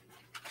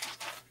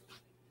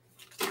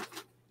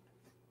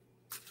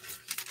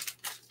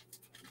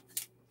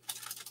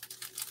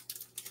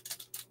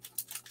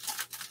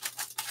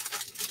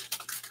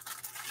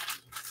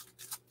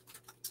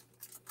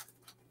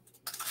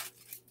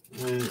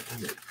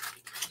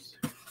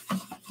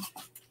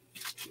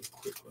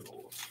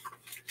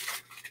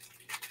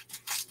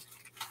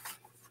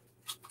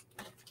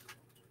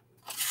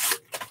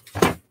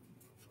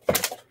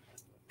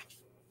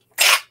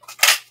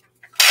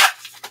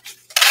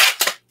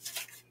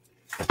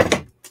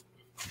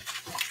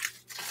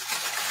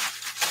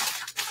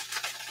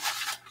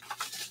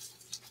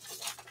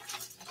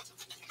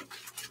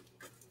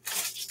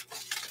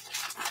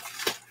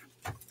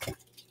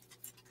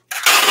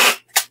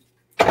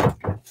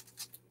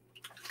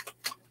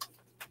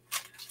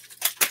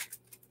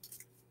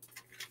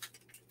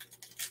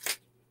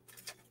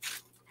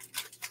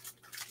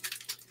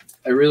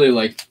 I really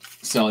like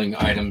selling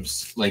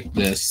items like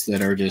this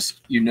that are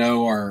just,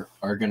 are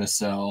going to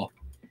sell.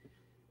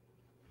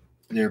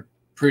 They're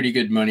pretty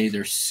good money.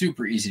 They're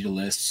super easy to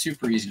list,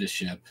 super easy to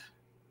ship.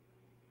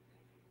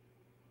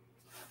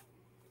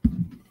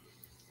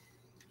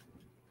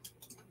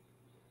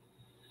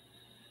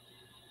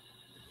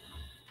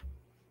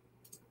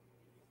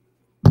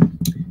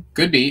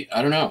 Could be.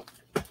 I don't know.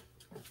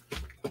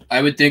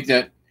 I would think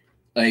that,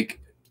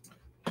 like,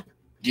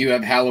 do you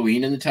have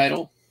Halloween in the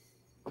title?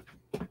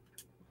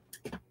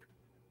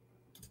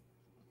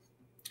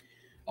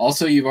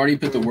 Also, you've already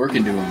put the work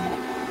into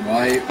them.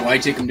 Why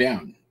take them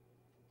down?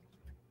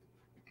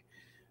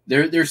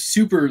 They're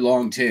super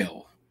long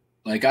tail.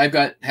 Like, I've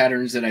got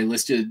patterns that I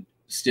listed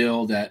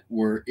still that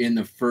were in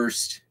the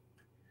first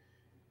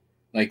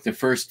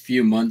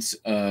few months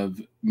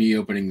of me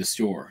opening the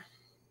store.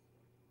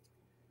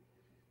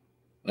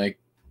 Like,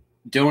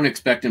 don't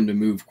expect them to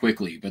move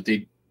quickly, but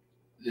they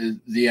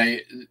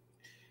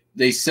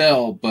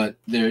sell, but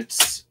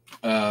it's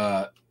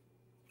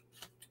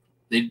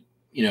they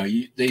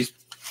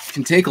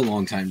can take a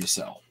long time to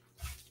sell.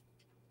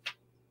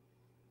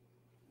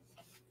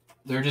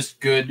 they're just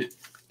good.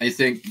 I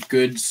think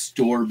good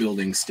store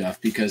building stuff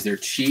because they're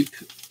cheap,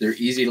 they're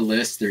easy to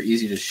list, they're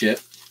easy to ship.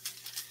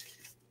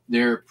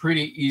 They're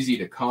pretty easy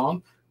to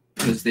comp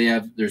because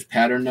there's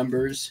pattern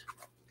numbers.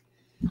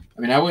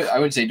 I mean, I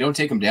would say don't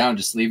take them down,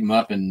 just leave them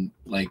up and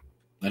like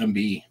let them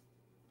be.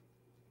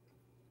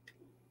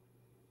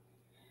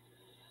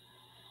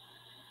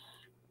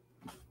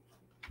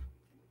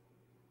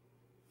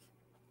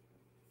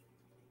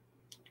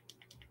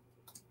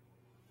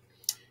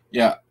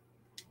 Yeah,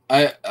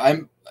 I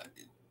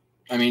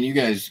mean, you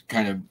guys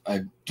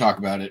I talk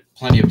about it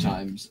plenty of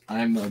times.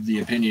 I'm of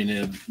the opinion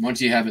of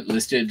once you have it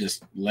listed,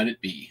 just let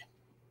it be.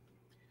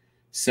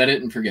 Set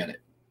it and forget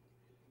it.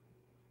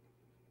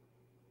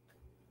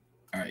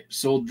 All right,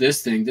 sold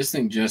this thing. This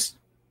thing just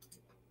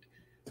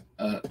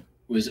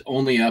was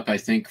only up, I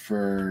think,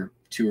 for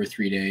 2 or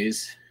 3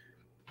 days.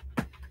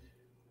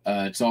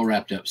 It's all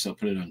wrapped up, so I'll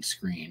put it on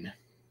screen.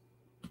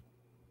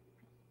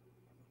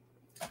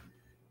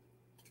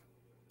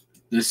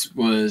 This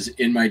was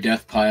in my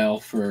death pile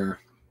for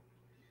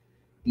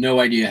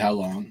no idea how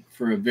long.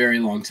 For a very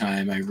long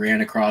time. I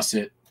ran across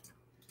it.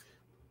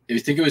 I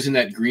think it was in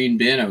that green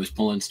bin I was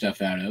pulling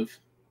stuff out of.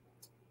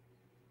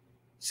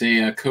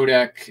 Say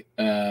Kodak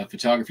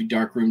Photography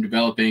Darkroom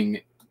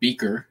Developing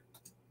Beaker.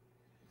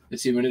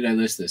 Let's see, when did I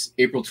list this?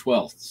 April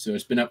 12th. So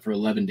it's been up for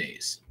 11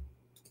 days.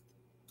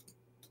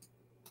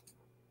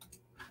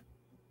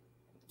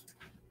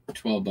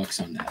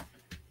 $12 on that.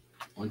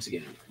 Once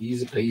again,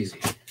 easy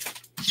peasy.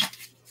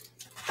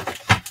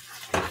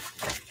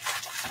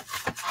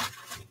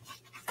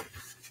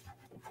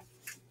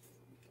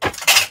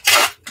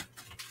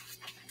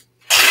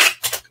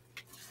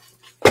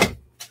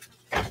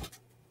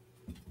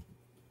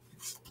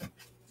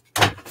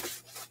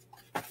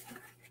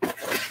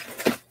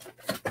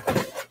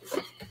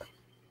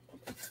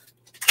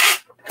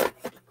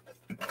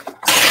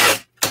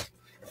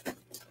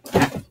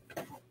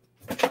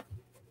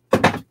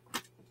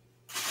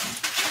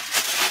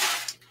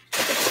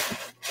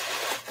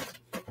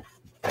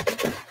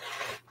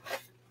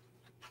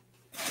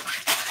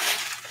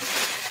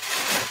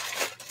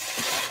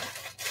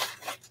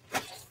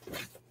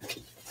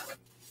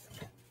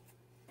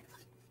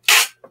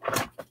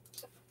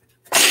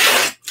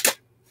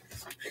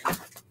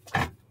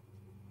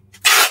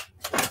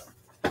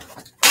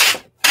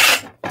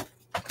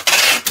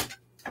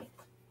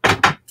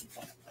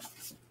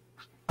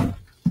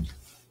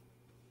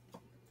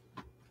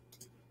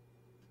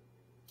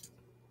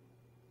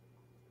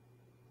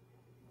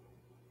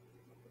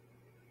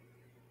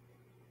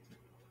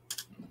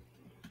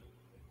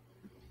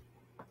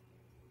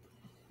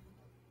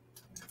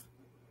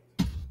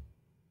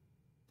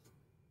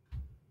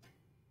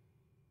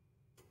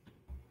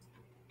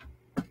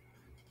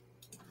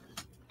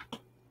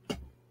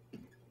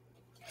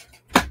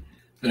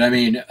 But I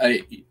mean,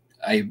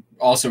 I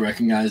also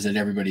recognize that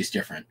everybody's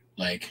different.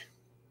 Like,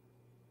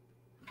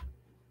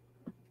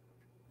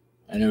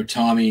 I know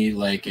Tommy,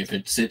 like, if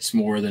it sits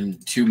more than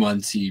 2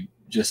 months, he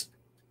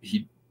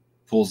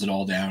pulls it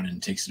all down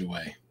and takes it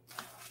away.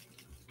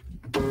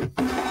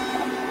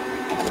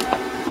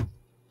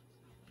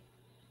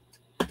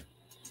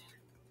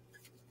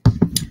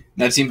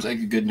 That seems like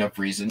a good enough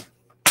reason.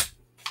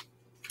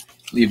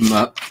 Leave them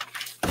up.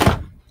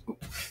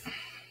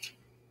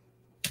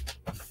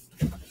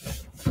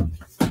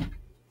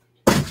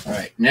 All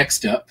right,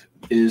 next up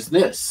is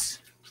this.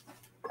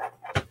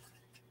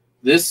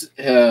 This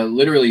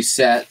literally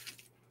sat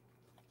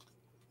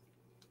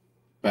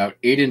about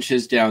 8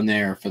 inches down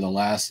there for the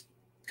last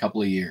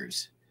couple of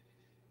years.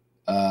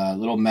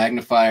 Little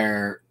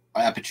magnifier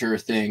aperture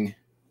thing.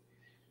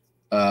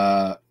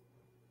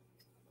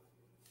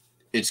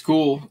 It's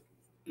cool.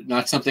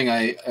 Not something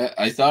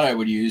I thought I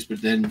would use,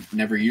 but then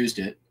never used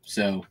it.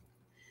 So,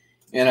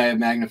 and I have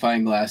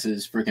magnifying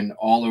glasses freaking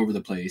all over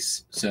the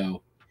place.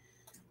 So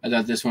I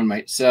thought this one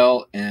might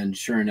sell, and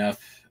sure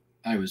enough,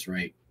 I was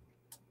right.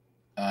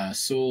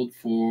 Sold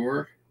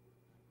for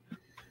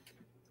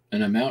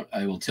an amount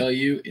I will tell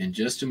you in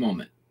just a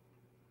moment.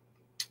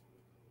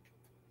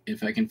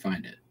 If I can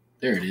find it.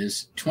 There it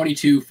is,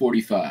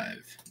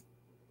 $22.45.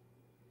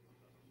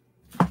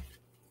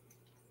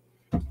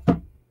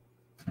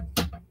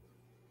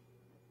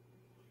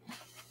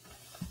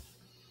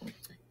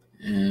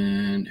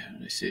 And how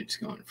did I say it's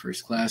going?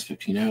 First class,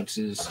 15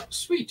 ounces.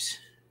 Sweet.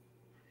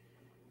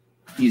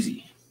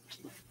 Easy.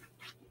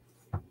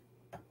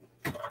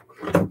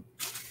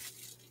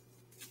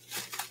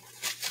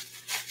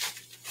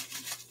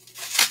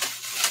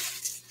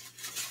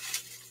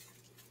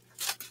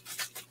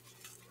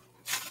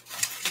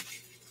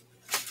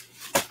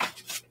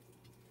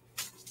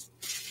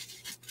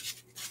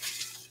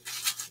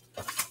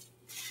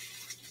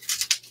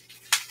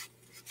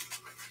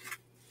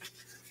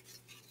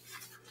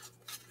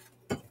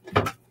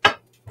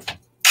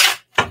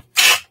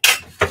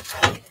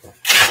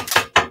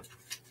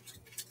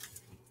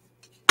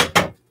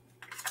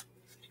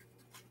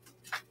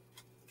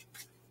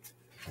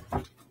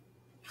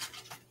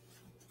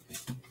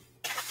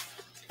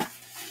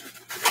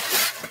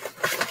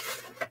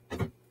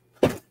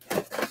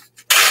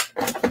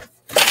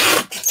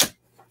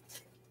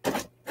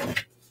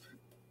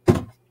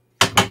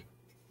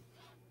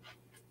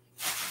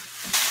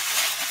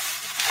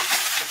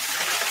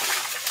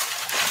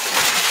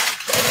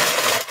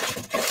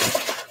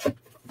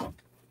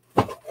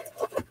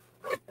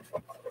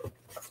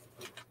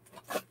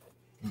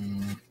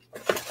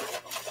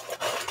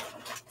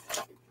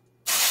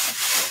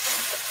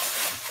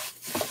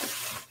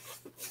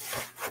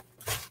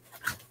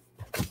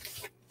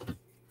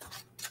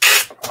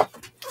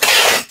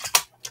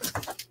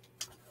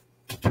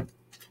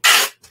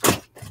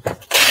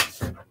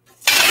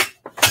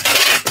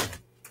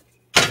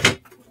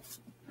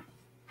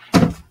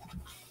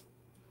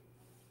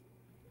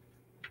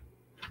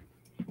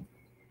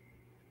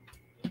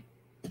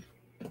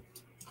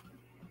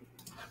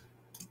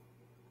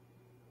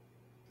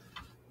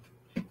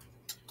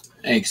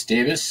 Thanks,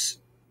 Davis.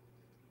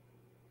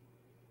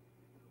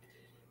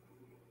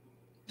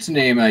 It's a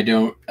name I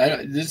don't.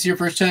 This is your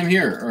first time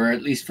here, or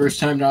at least first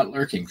time not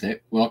lurking.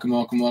 Welcome,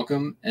 welcome,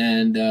 welcome,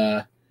 and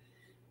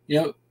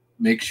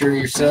make sure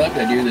you're subbed.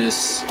 I do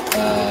this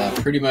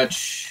pretty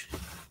much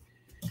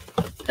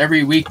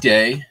every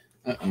weekday.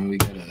 We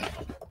got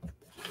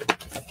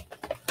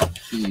a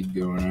feed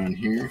going on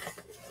here,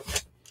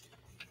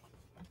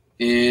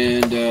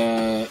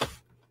 and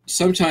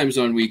sometimes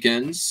on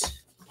weekends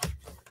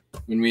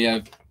when we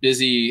have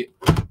busy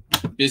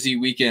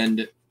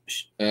weekend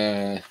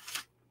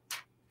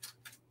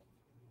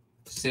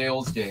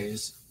sales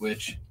days,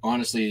 which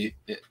honestly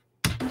it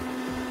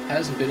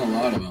hasn't been a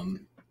lot of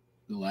them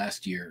the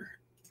last year.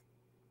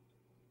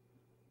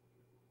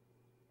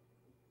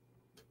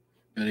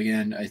 But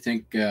again, I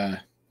think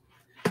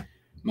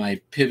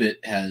my pivot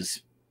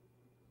has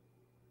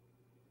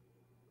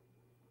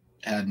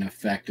had an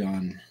effect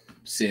on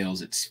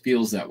sales. It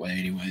feels that way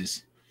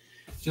anyways.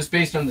 Just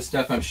based on the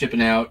stuff I'm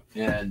shipping out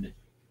and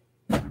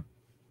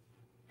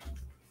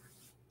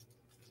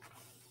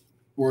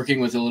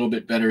working with a little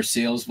bit better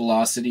sales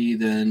velocity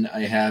than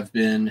I have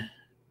been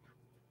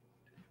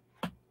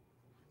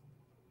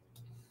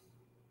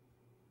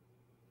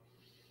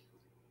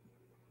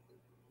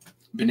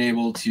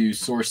able to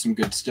source some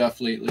good stuff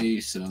lately.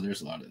 So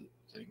there's a lot of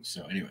things.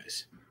 So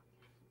anyways,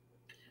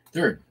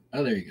 third.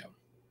 Oh, there you go.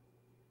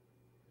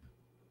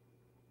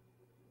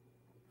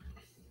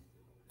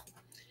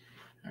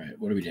 All right,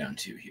 what are we down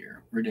to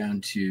here? We're down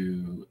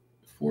to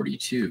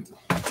 42.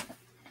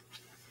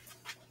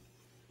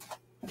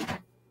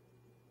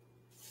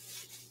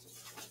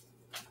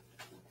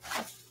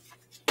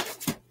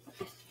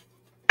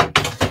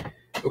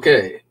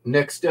 Okay,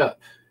 next up,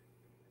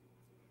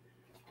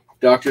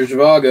 Dr.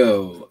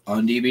 Zhivago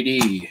on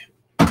DVD,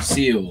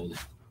 sealed.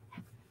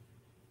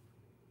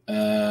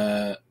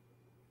 No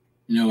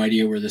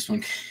idea where this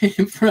one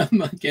came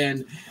from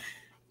again.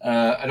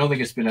 I don't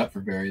think it's been up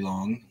for very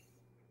long.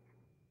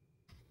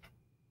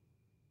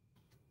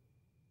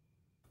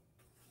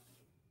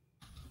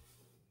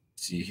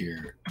 Let's see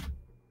here.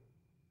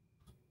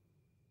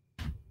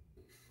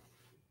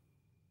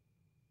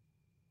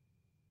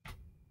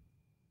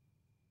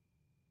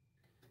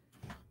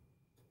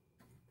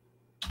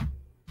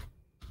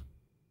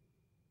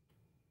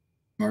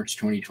 March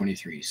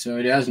 2023. So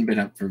it hasn't been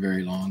up for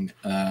very long.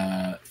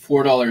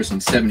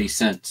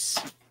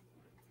 $4.70.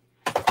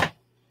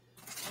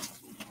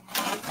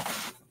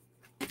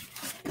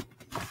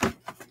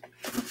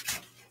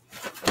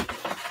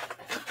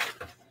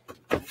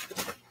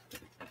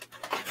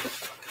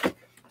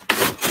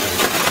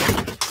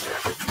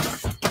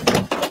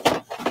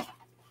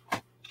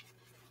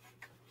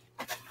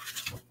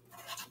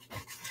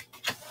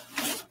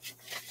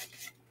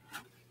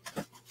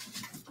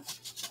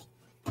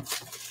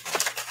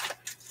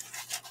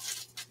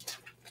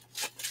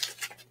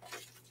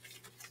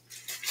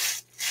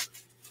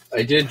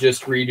 I did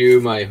just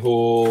redo my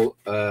whole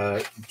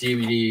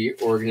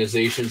DVD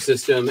organization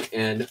system,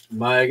 and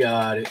my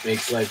God, it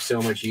makes life so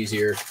much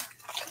easier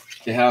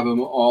to have them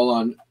all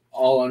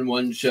on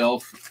one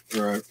shelf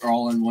or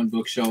all on one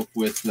bookshelf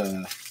with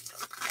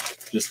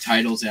just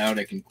titles out.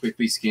 I can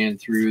quickly scan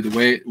through. The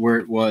way where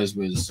it was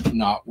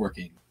not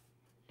working.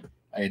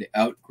 I had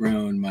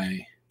outgrown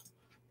my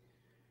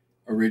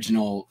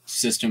original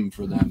system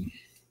for them.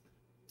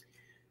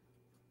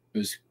 It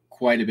was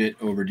quite a bit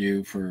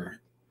overdue for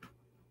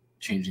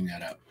changing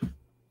that up.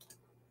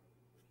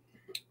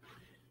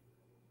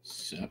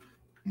 So,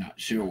 not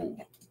sure.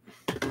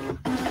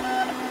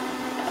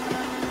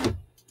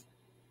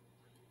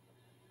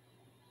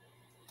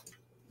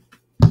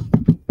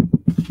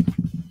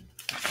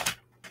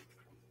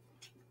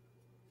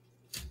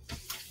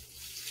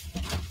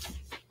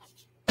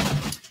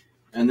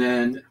 And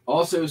then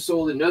also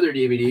sold another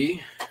DVD,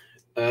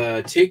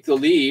 Take the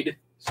Lead,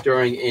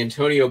 starring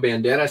Antonio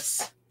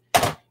Banderas,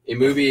 a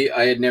movie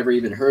I had never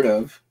even heard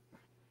of.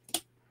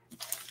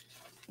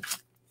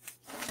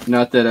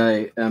 Not that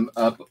I am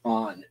up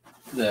on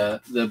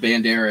the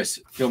Banderas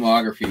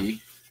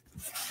filmography.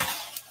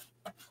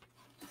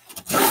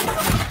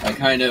 I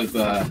kind of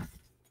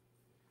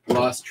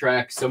lost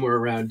track somewhere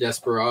around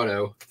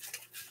Desperado.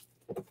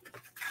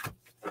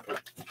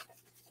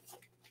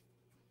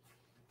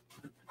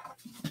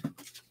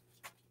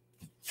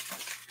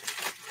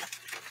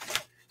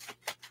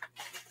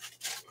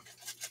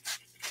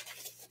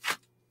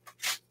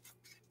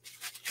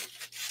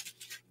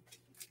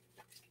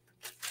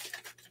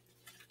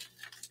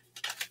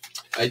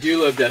 I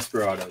do love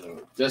Desperado,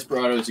 though.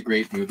 Desperado is a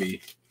great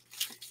movie.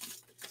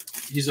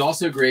 He's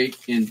also great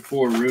in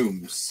 4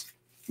 Rooms,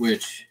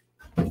 which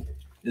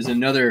is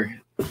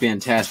another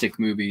fantastic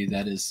movie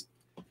that is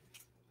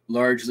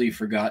largely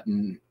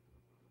forgotten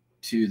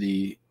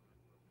to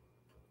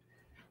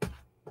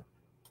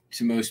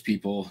most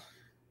people.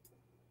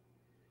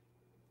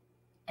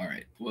 All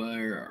right,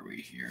 where are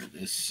we here?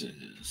 This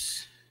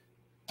is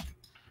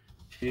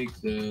Take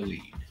the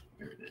Lead.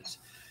 There it is.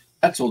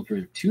 That sold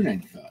for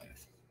 $2.95.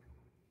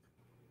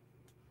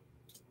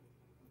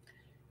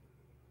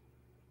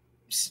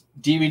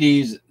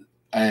 DVDs,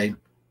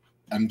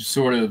 I'm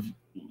sort of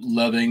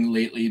loving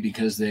lately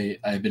because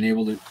I've been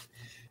able to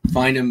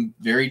find them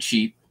very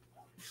cheap.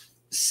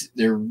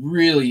 They're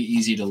really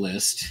easy to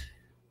list.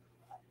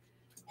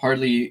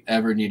 Hardly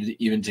ever need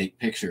to even take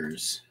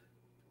pictures.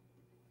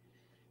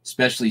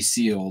 Especially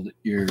sealed,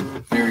 you're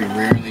very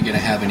rarely going to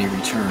have any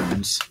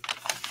returns.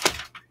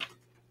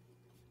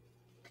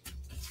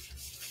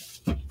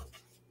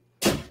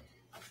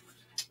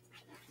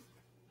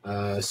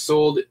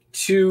 Sold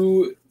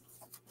 2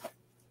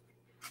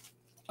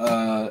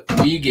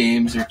 Wii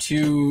games, or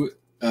 2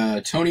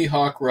 Tony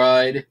Hawk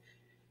Ride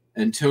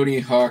and Tony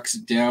Hawk's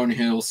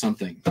Downhill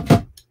something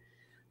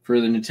for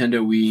the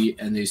Nintendo Wii,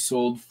 and they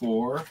sold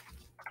for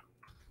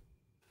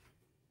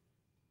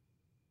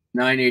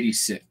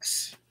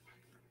 $9.86.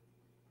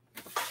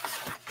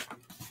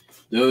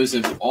 Those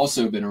have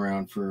also been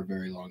around for a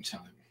very long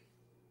time.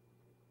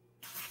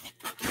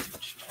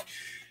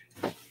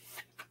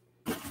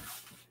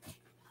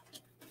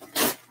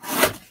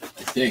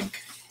 I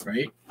think,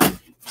 right?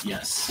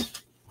 Yes.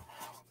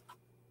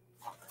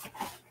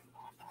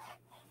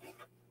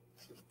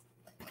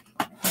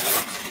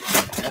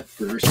 At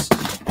first.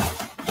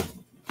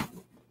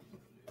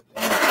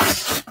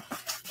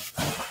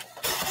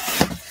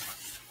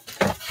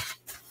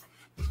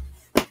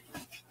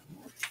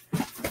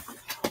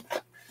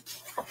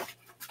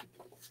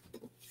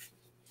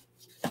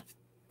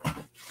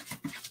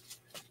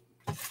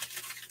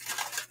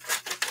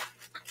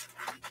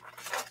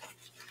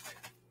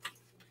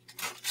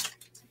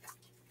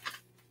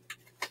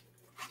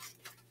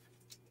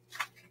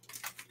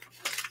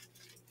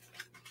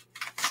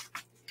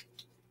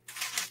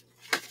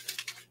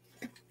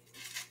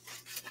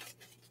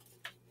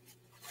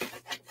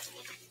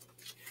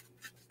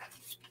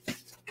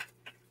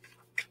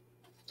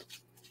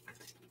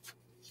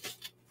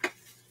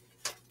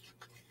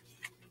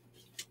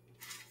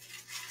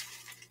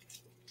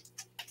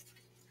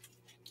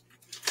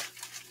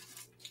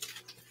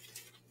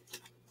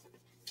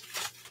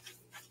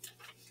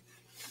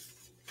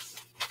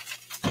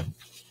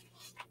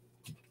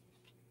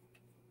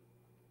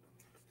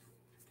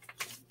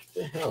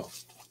 The hell?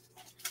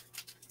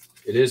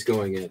 It is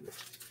going in.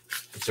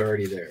 It's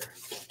already there.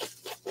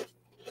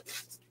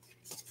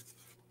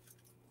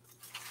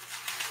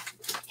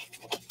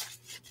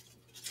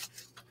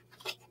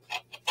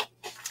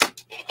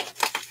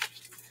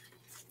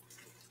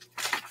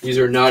 These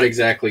are not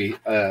exactly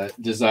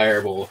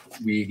desirable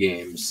Wii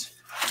games.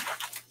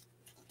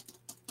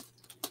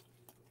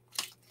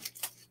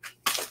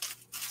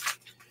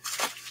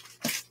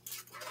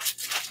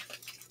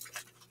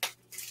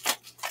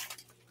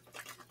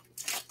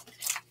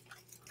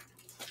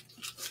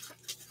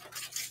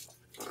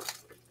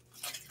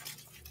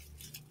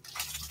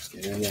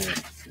 Get in there.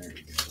 There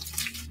you go.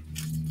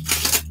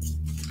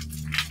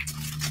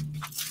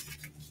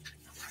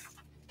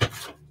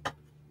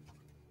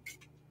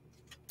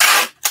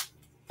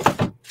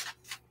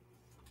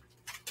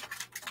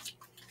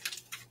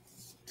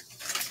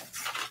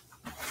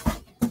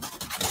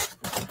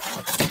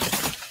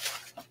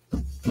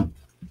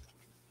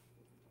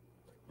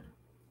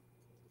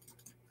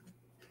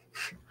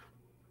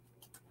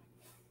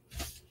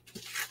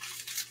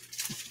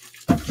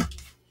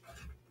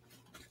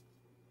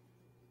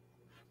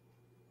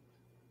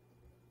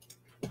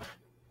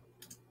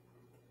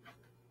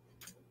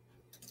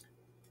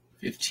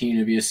 Fifteen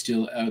of you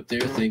still out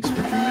there. Thanks for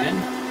joining.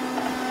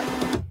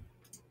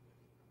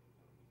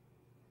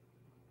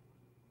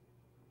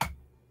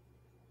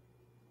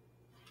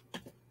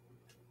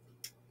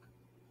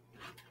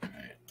 All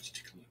right, let's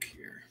take a look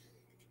here.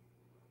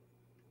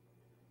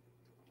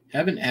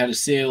 Haven't had a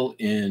sale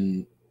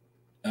in,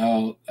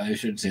 oh, I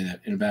shouldn't say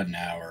that, in about an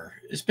hour.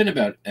 It's been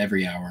about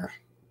every hour.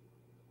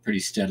 Pretty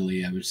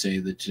steadily, I would say,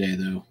 that today,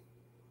 though.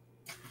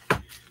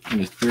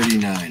 Number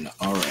 39.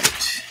 All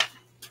right.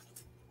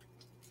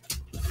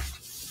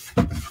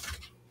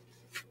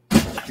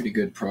 Pretty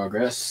good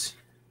progress.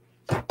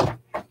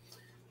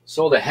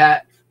 Sold a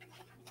hat.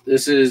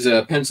 This is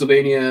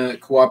Pennsylvania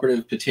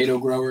Cooperative Potato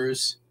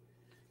Growers.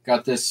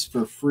 Got this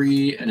for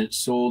free, and it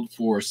sold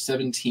for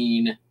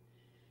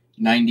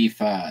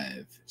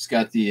 $17.95. It's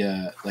got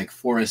the like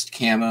forest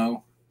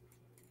camo.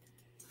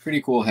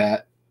 Pretty cool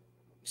hat.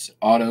 It's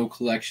auto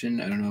collection.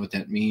 I don't know what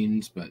that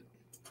means, but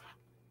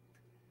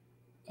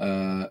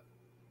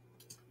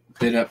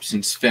been up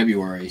since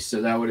February,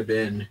 so that would have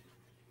been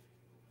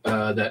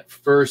that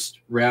first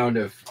round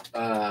of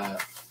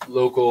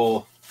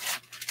local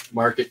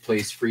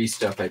marketplace free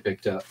stuff I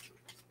picked up,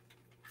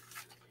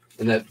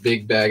 and that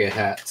big bag of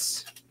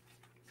hats.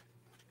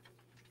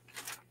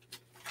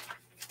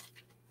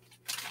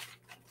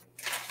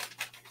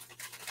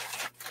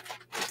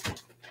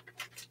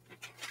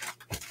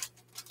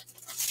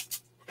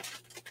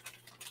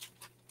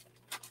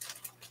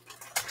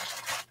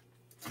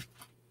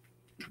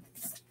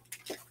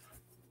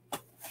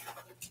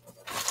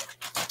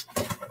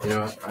 You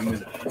know what? I'm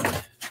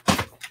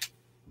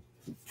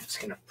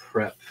just gonna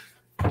prep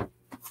a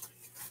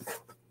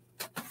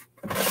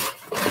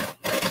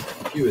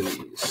few of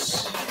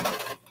these.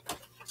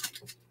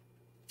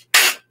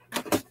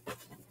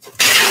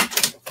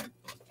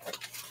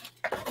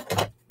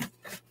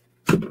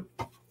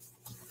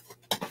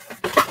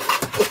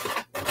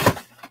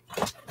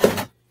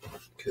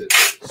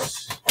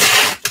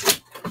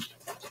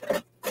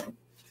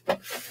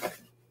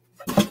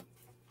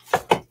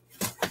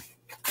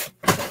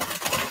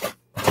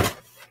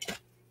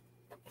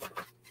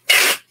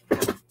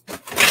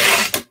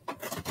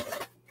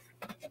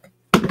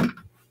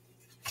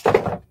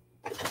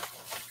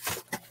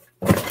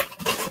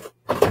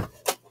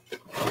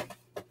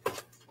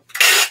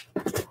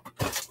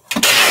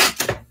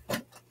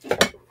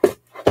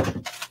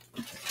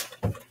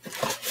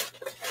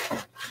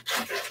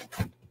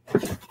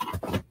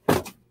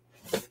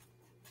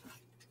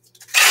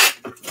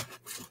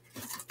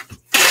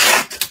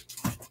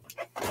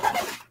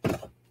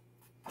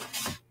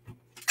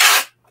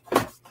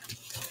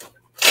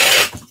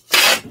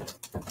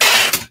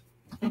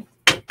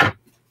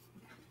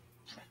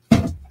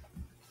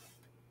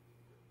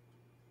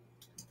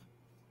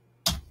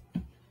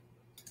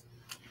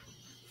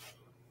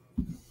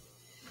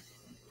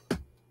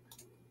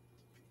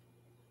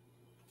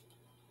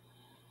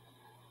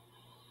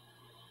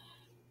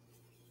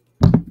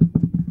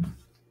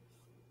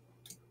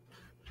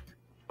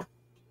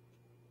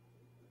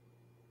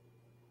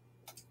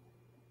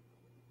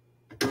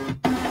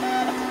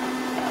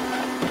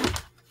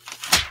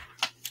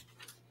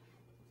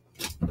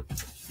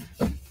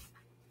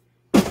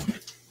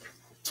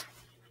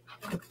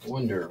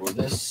 wonder, will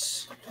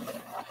this...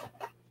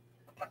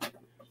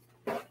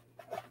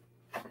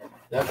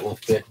 That will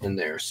fit in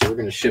there. So we're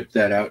going to ship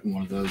that out in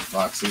one of those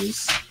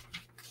boxes.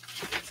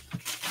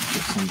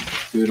 Put some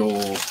good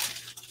old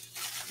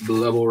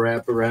bubble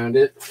wrap around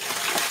it.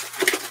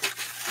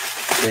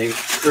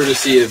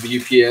 Courtesy of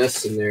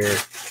UPS and their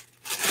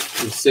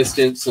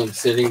insistence on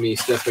sending me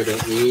stuff I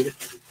don't need.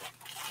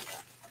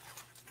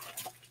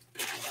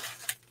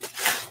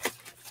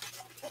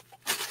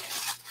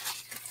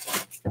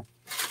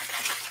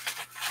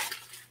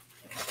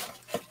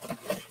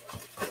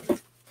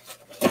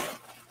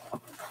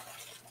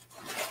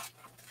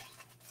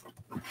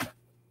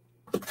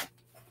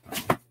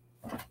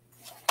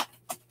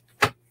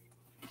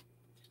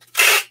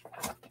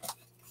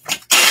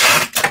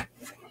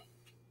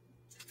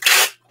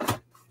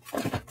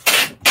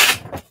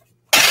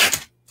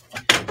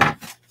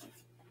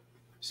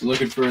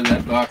 Looking for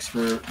that box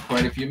for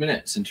quite a few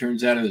minutes, and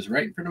turns out it was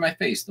right in front of my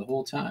face the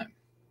whole time.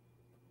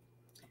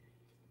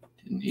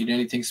 Didn't need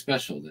anything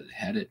special, that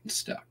had it in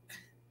stock.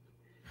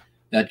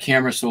 That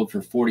camera sold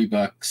for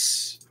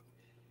 $40,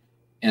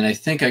 and I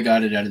think I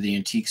got it out of the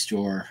antique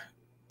store.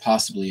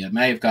 Possibly, I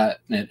may have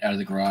gotten it out of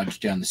the garage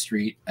down the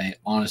street. I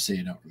honestly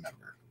don't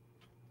remember,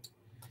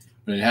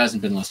 but it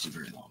hasn't been listed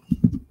very long.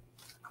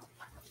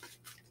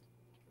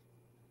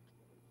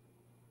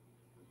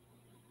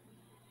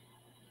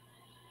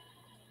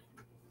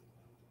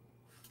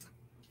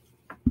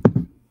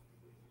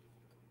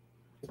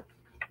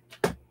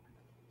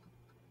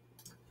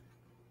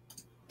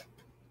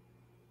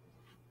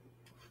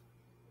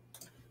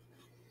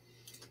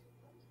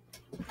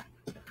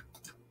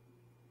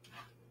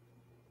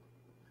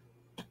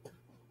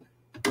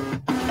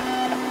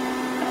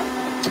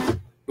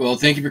 Well,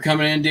 thank you for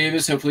coming in,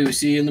 Davis. Hopefully we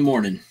see you in the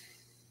morning.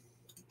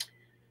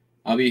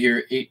 I'll be here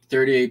at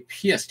 8:30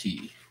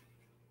 PST.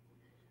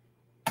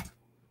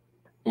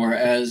 Or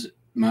as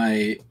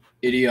my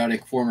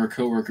idiotic former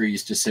coworker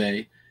used to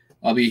say,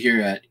 I'll be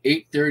here at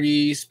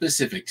 8:30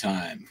 Pacific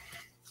time.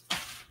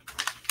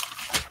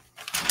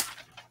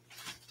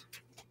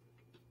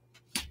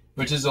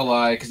 Which is a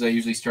lie, because I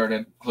usually start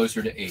at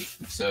closer to 8.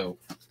 So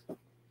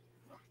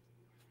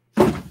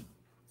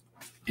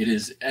it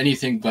is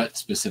anything but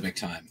specific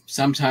time.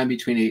 Sometime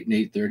between 8 and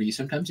 8:30,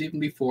 sometimes even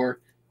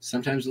before,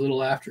 sometimes a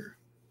little after.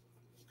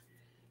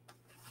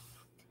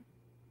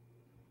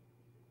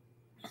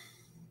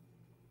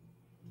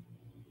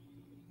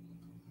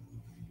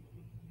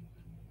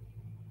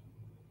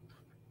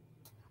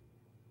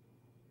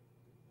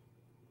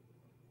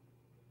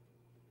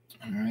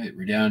 All right,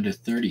 we're down to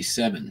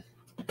 37.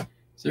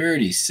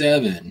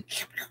 37.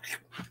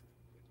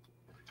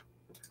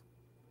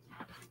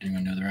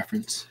 Anyone know the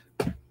reference?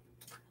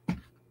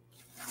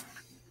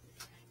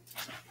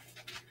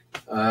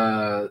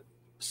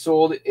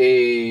 Sold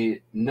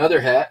another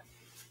hat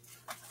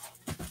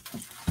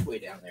way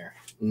down there.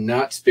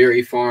 Knott's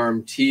Berry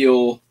Farm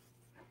teal.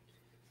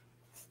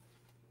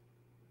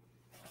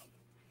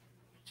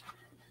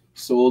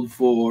 Sold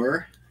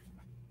for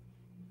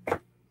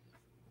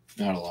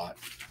not a lot.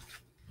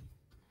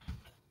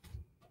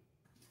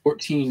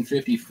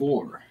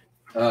 $14.54.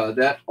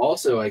 That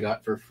also I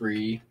got for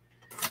free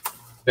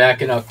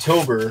back in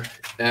October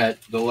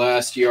at the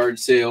last yard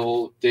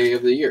sale day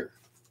of the year.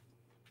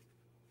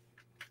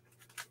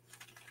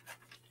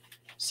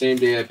 Same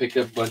day I picked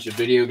up a bunch of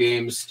video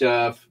game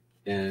stuff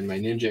and my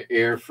Ninja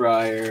air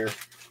fryer.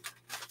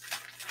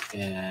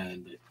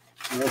 And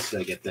what else did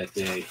I get that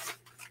day?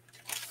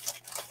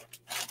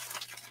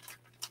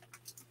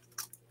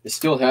 I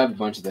still have a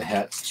bunch of the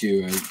hats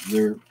too.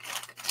 They're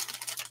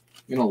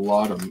gonna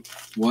lot them.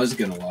 Was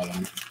gonna lot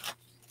them.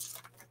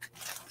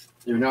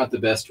 They're not the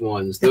best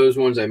ones. Those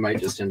ones I might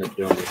just end up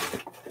donating.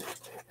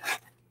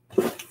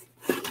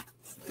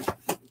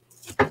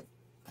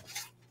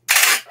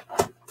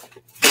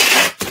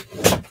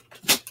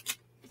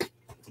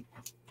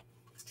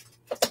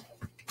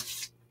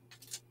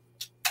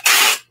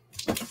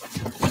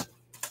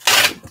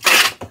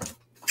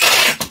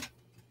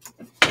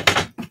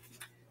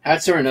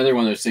 Hats are another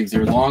one of those things.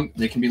 They're long.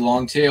 They can be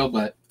long tail,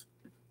 but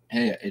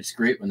hey, it's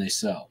great when they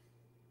sell.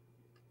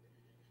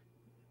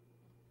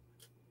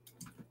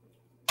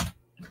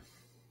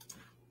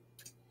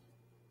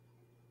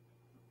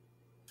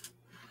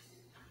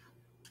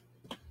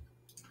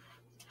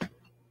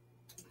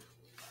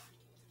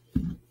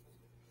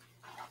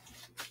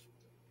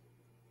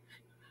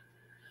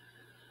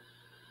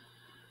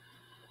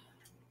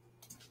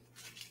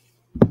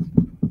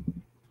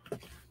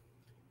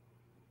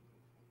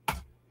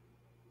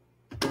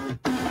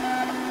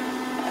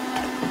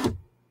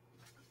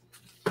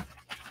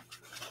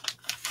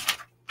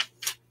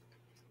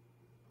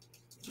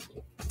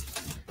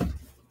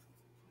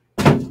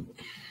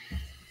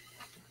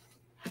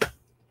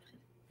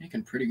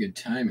 Making pretty good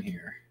time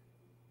here.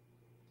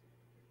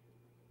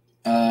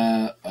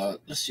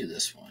 Let's do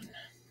this one.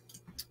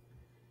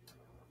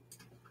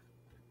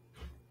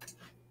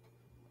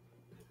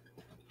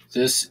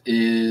 This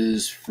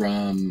is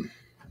from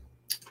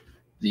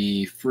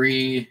the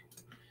free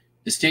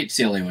estate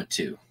sale I went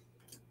to.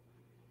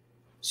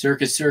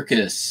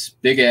 Circus,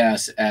 big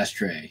ass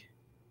ashtray.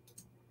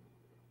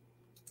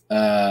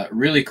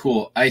 Really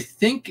cool. I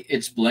think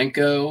it's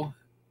Blenko,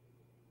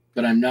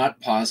 but I'm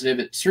not positive.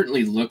 It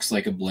certainly looks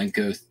like a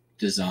Blenko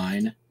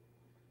design.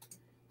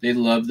 They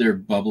love their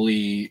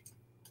bubbly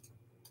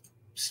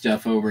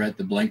stuff over at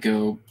the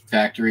Blenko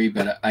factory,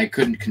 but I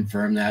couldn't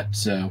confirm that.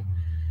 So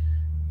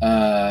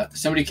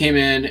somebody came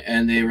in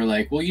and they were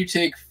like, will you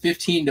take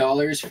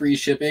 $15 free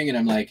shipping? And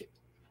I'm like,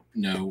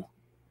 no.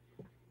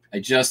 I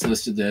just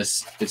listed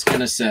this. It's going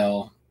to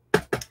sell.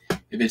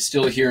 If it's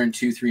still here in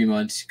 2-3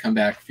 months, come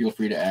back. Feel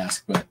free to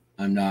ask, but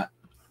I'm not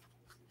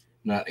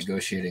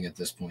negotiating at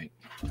this point.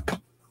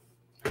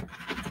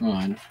 Come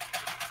on.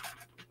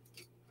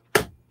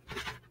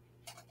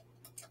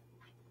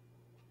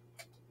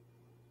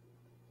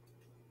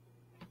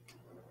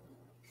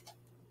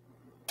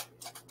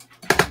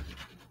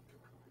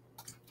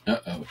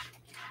 Uh-oh.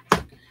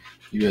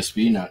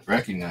 USB not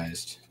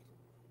recognized.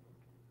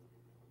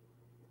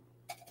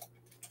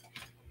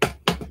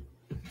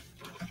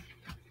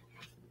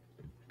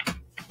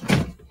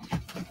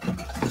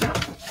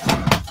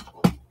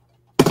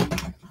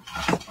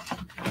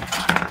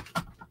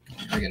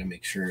 I gotta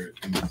make sure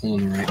I'm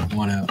pulling the right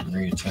one out and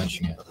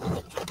reattaching it.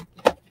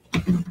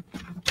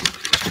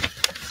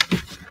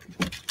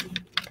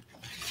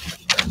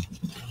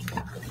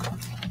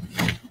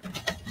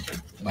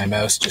 My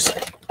mouse just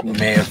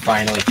may have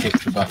finally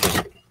kicked the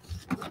bucket.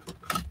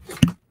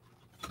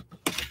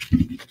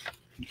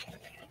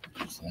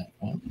 Is that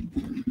one?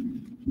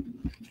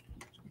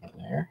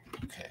 There.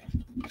 Okay.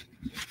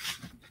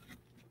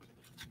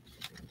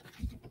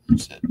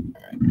 That's it.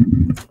 All right.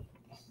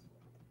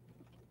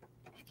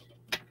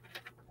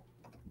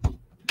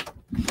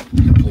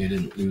 Hopefully I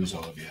didn't lose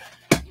all of you.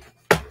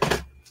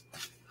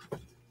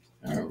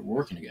 All right, we're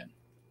working again.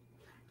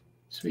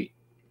 Sweet.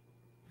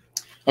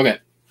 Okay.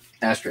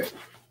 Ashtray.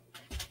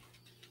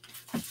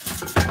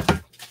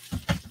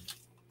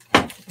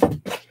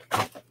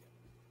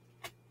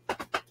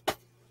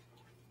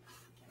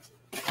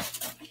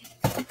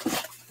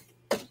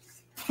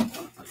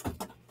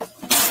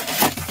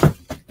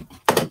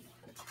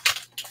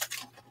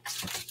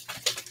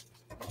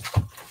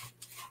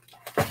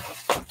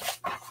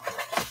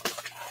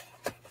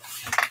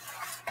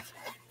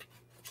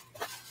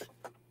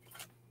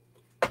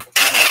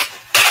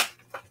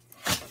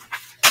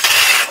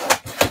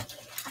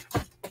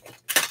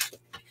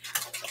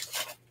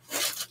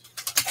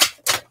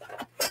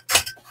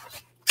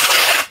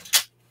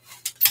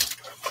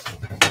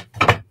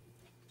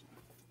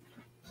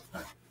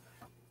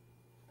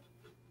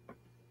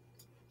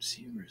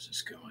 See, where's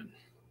this going?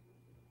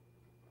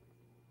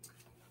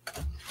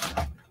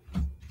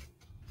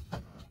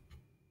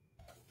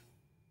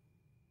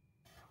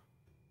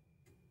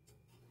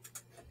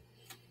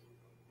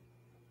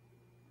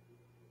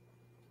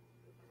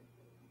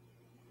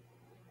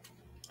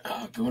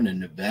 Going to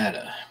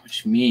Nevada,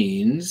 which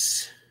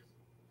means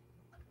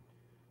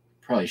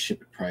probably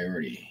ship it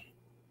priority.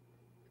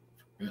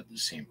 About the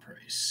same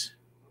price.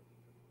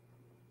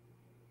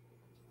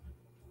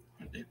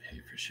 What did they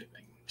pay for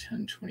shipping?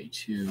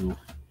 $10.22.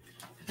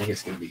 I think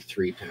it's going to be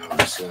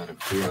 £3, so I'm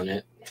feeling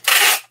it.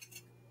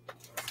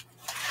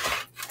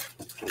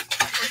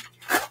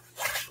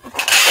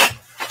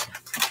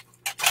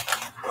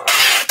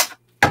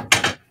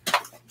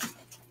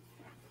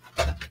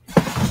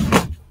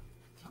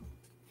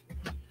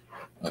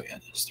 Oh yeah,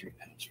 that's £3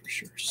 for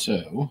sure.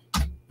 So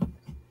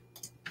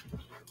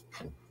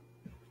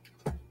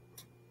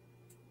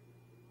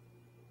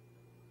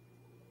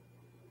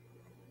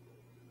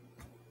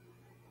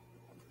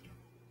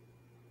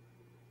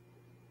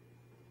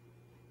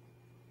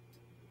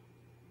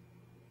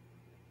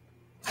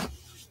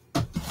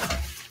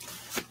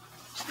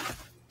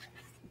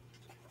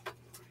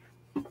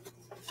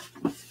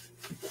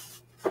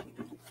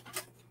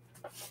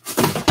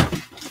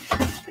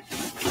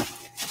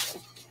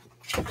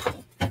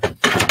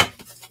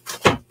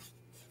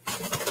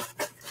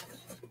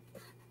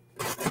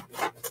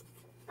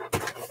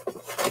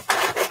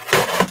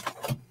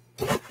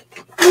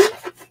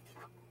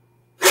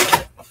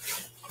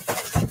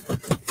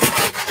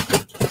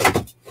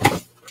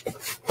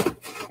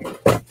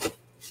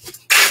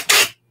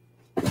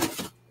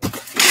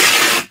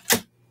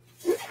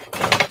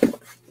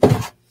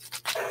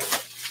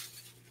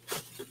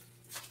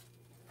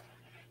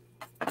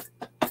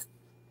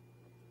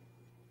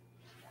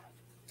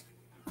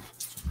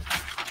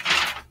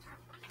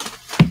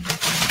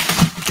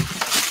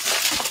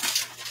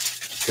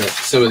got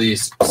some of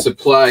these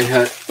Supply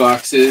Hut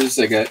boxes.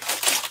 I got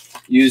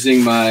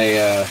using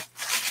my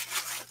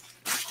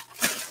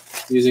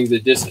using the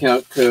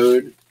discount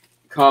code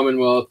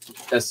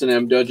Commonwealth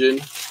S&M Dungeon.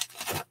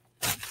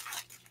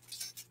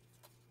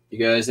 You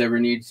guys ever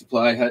need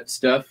Supply Hut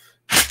stuff?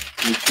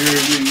 Make sure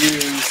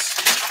you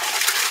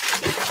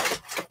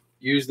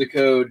use the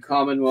code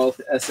Commonwealth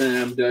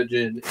S&M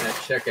Dungeon at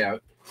checkout,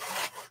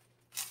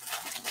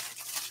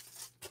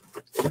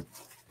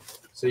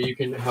 so you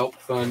can help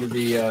fund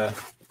the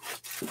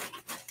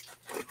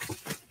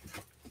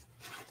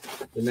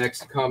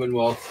next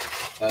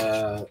Commonwealth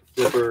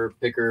flipper,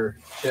 picker,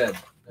 shed.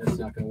 That's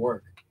not going to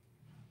work.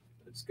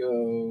 Let's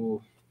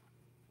go.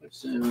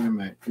 What's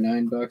my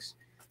 $9?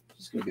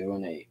 Just going to go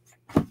in a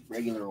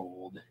regular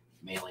old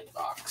mailing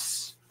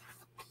box.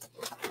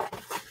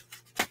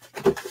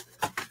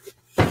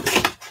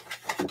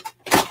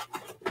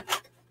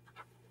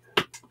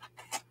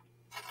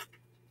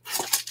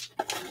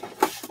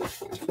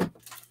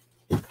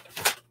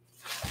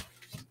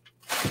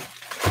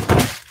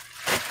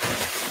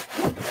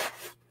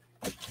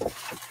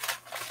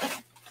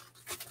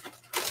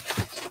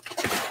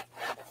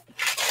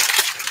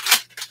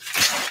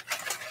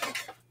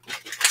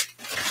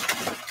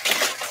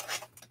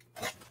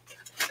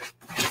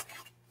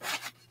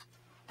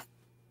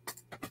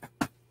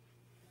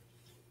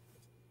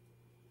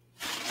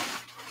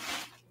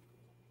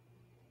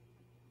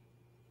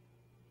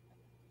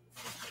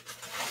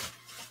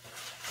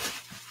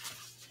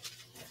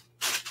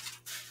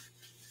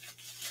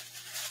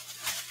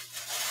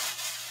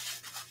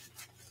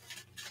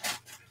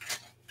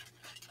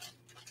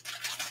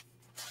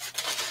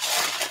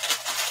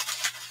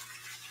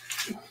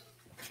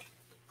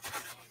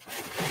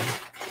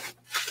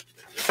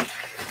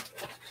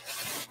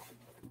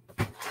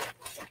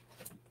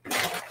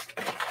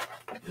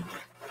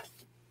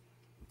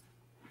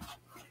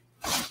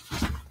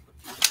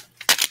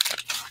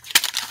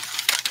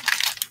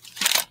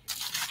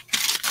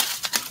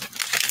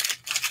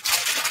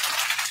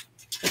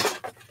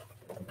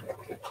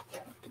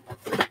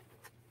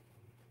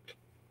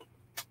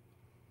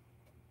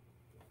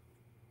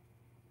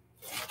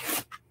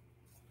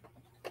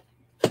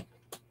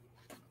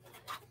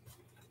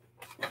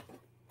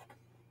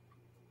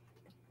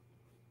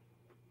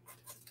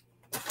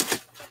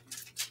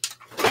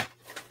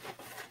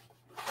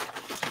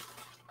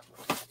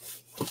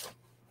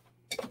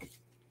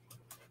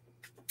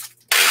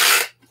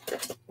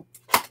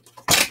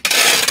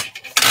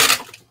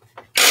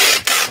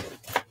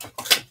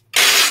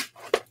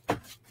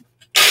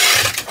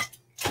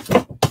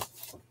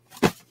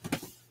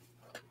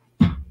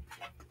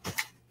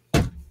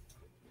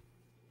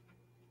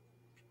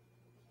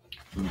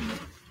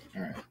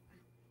 All right.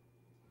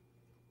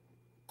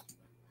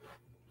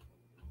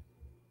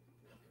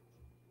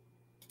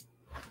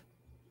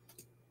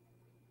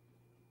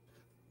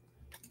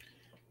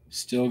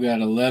 Still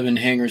got 11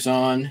 hangers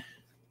on.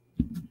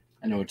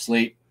 I know it's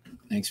late.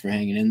 Thanks for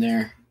hanging in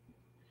there.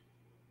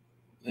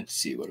 Let's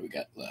see what we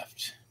got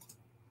left.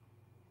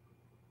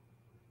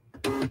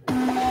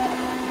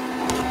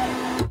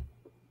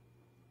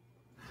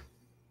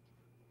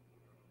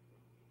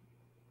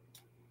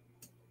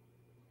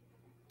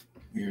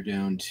 We are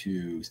down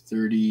to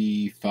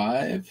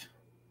 35.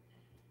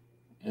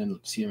 And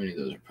let's see how many of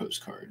those are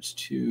postcards.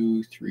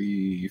 2,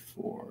 3,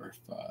 4,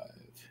 5,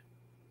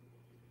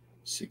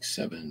 6,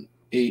 7,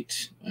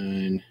 8,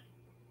 9,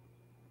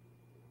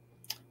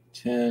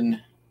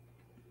 10,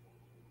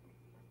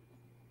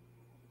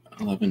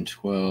 11,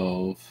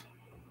 12,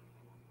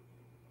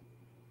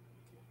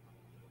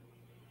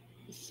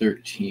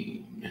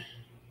 13,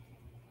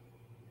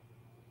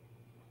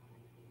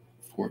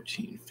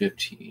 14,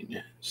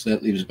 15. So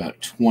that leaves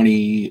about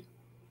 20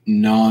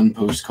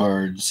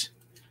 non-postcards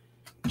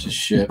to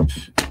ship.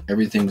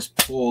 Everything's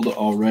pulled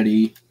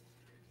already.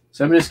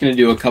 So I'm just going to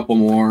do a couple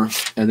more,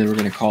 and then we're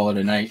going to call it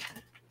a night.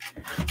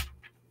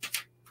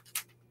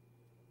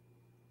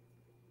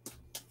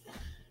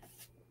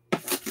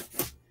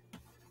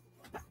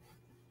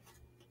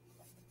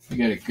 We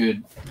got a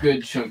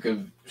good chunk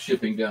of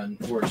shipping done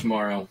for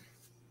tomorrow.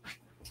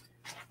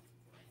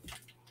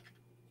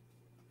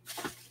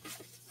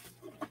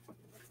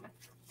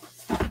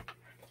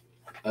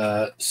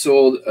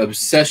 Sold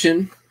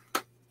Obsession.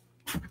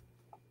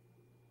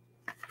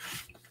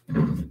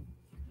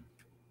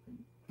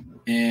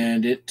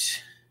 And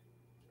it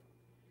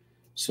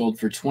sold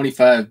for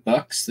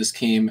 $25. This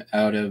came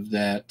out of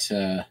that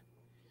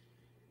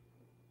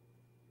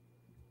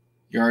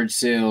yard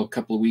sale a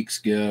couple of weeks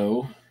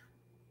ago.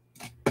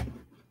 I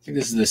think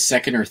this is the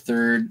second or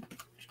third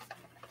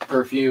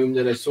perfume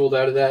that I sold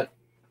out of that.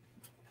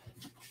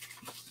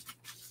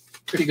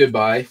 Pretty good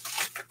buy.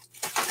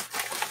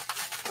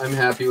 I'm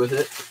happy with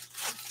it.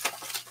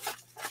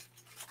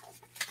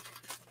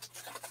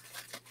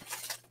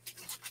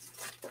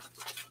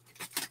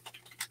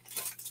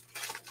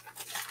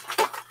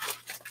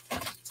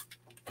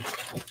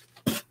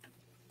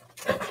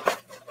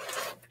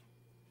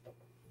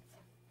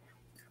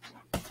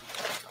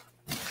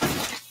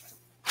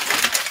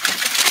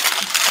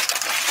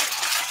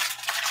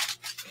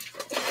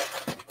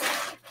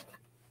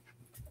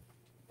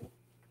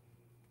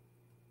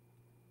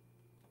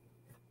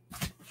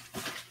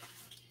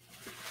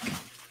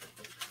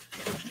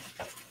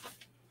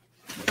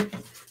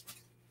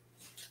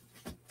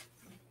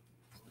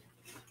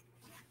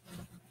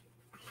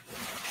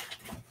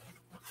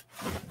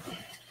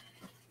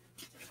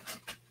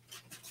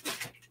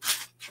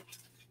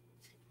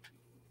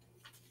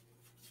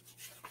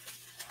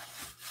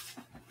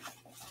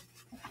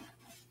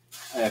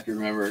 I have to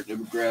remember to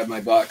grab my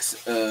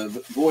box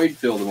of Void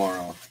Fill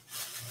tomorrow.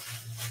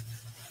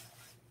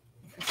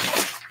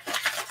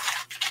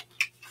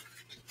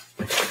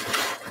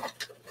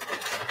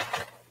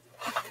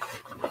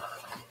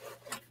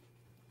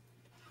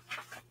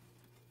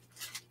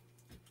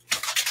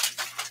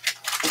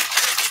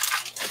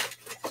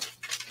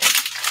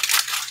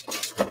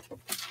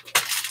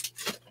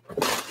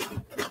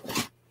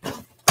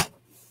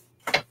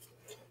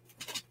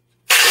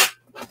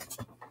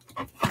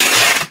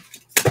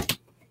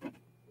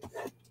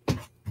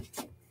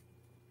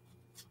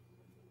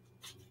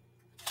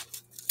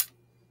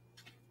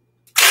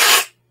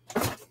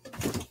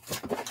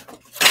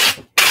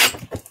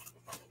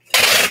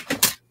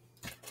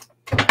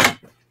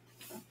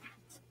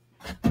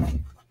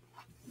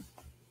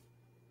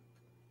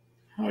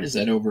 What is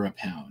that over a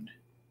pound?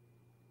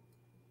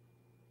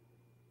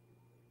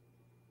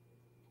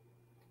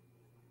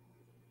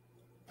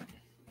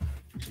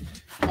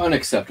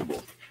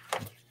 Unacceptable.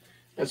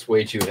 That's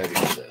way too heavy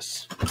for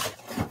this.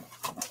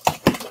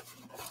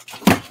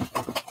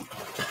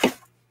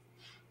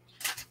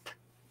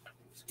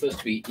 It's supposed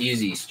to be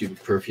easy,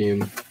 stupid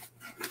perfume.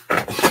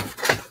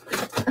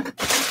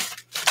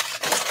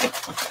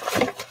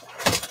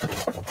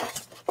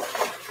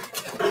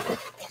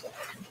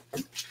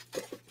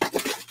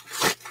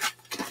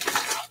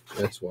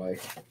 That's why.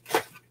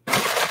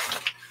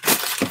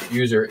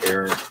 User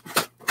error.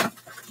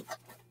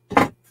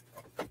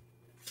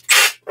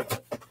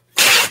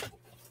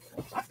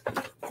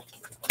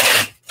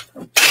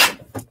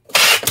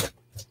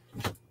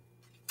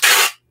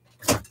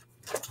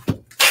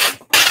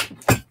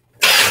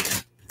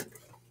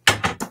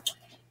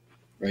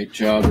 Right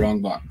job,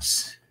 wrong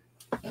box.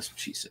 That's what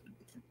she said.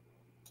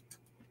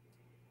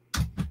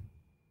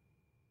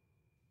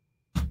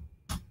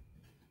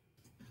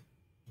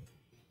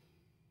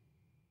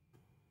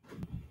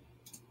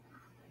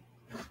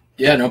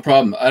 Yeah, no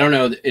problem. I don't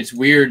know. It's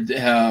weird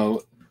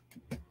how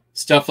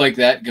stuff like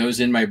that goes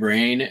in my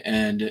brain,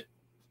 and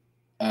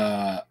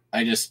it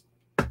just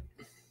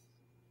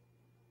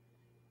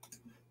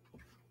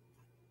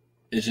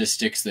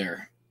sticks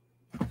there.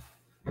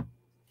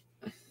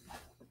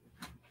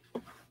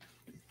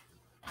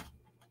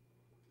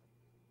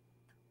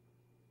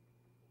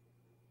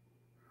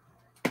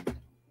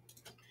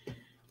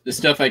 The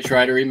stuff I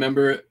try to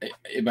remember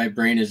in my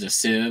brain is a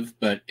sieve,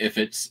 but if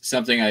it's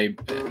something I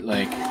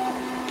like,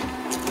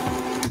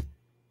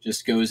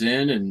 just goes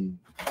in and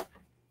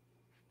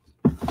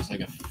it's like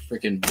a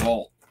freaking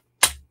vault.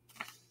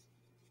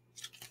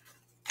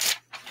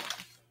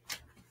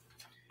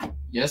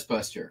 Yes,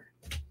 Buster.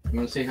 You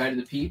want to say hi to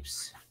the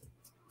peeps?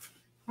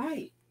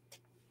 Hi.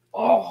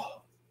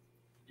 Oh,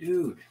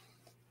 dude.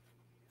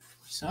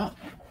 What's up?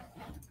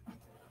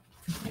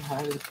 Say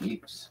hi to the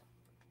peeps.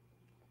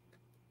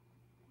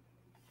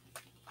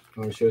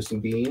 Want to show some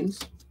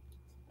beans?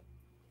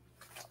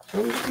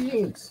 Show me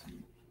beans.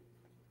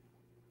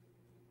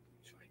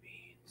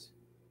 Beans.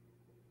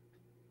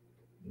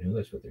 You know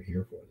that's what they're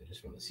here for. They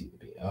just want to see the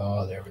beans.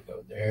 Oh, there we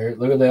go. There.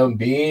 Look at them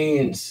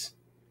beans.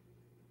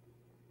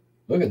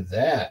 Look at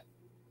that.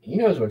 He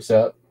knows what's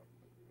up.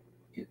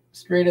 Get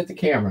straight at the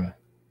camera.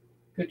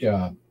 Good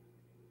job.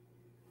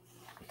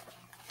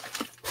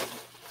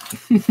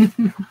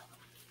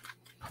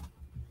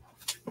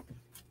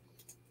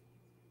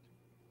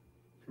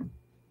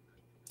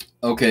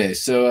 Okay,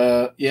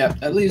 so yeah,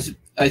 that leaves,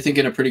 I think,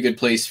 in a pretty good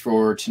place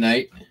for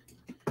tonight.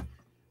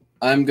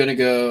 I'm gonna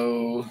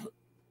go.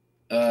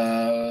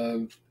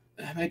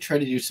 I might try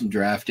to do some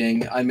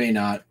drafting. I may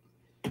not.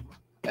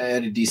 I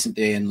had a decent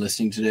day in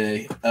listening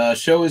today.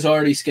 Show is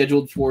already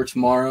scheduled for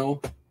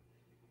tomorrow,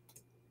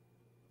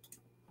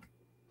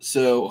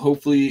 so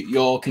hopefully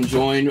y'all can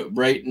join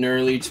bright and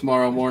early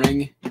tomorrow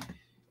morning,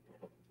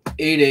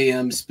 8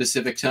 a.m.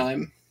 Pacific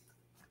time.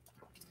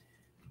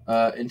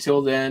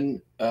 Until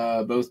then,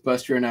 both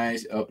Buster and I.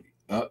 Oh,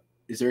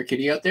 is there a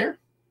kitty out there?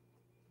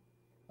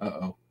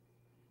 Uh-oh.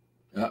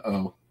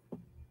 Uh-oh.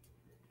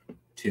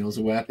 Tail's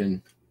a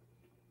weapon.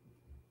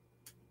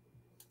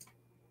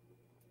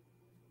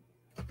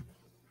 What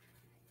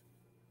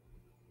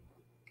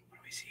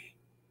do we see?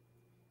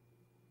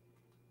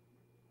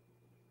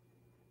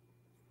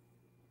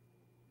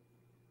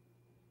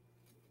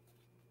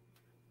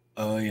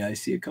 Oh, yeah, I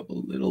see a couple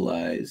of little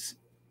eyes.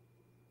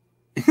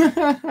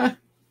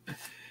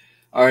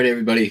 All right,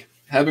 everybody.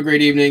 Have a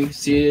great evening.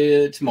 See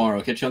you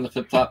tomorrow. Catch you on the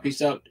flip-flop.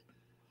 Peace out.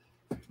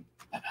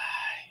 Bye-bye.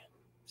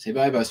 Say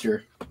bye,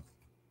 Buster.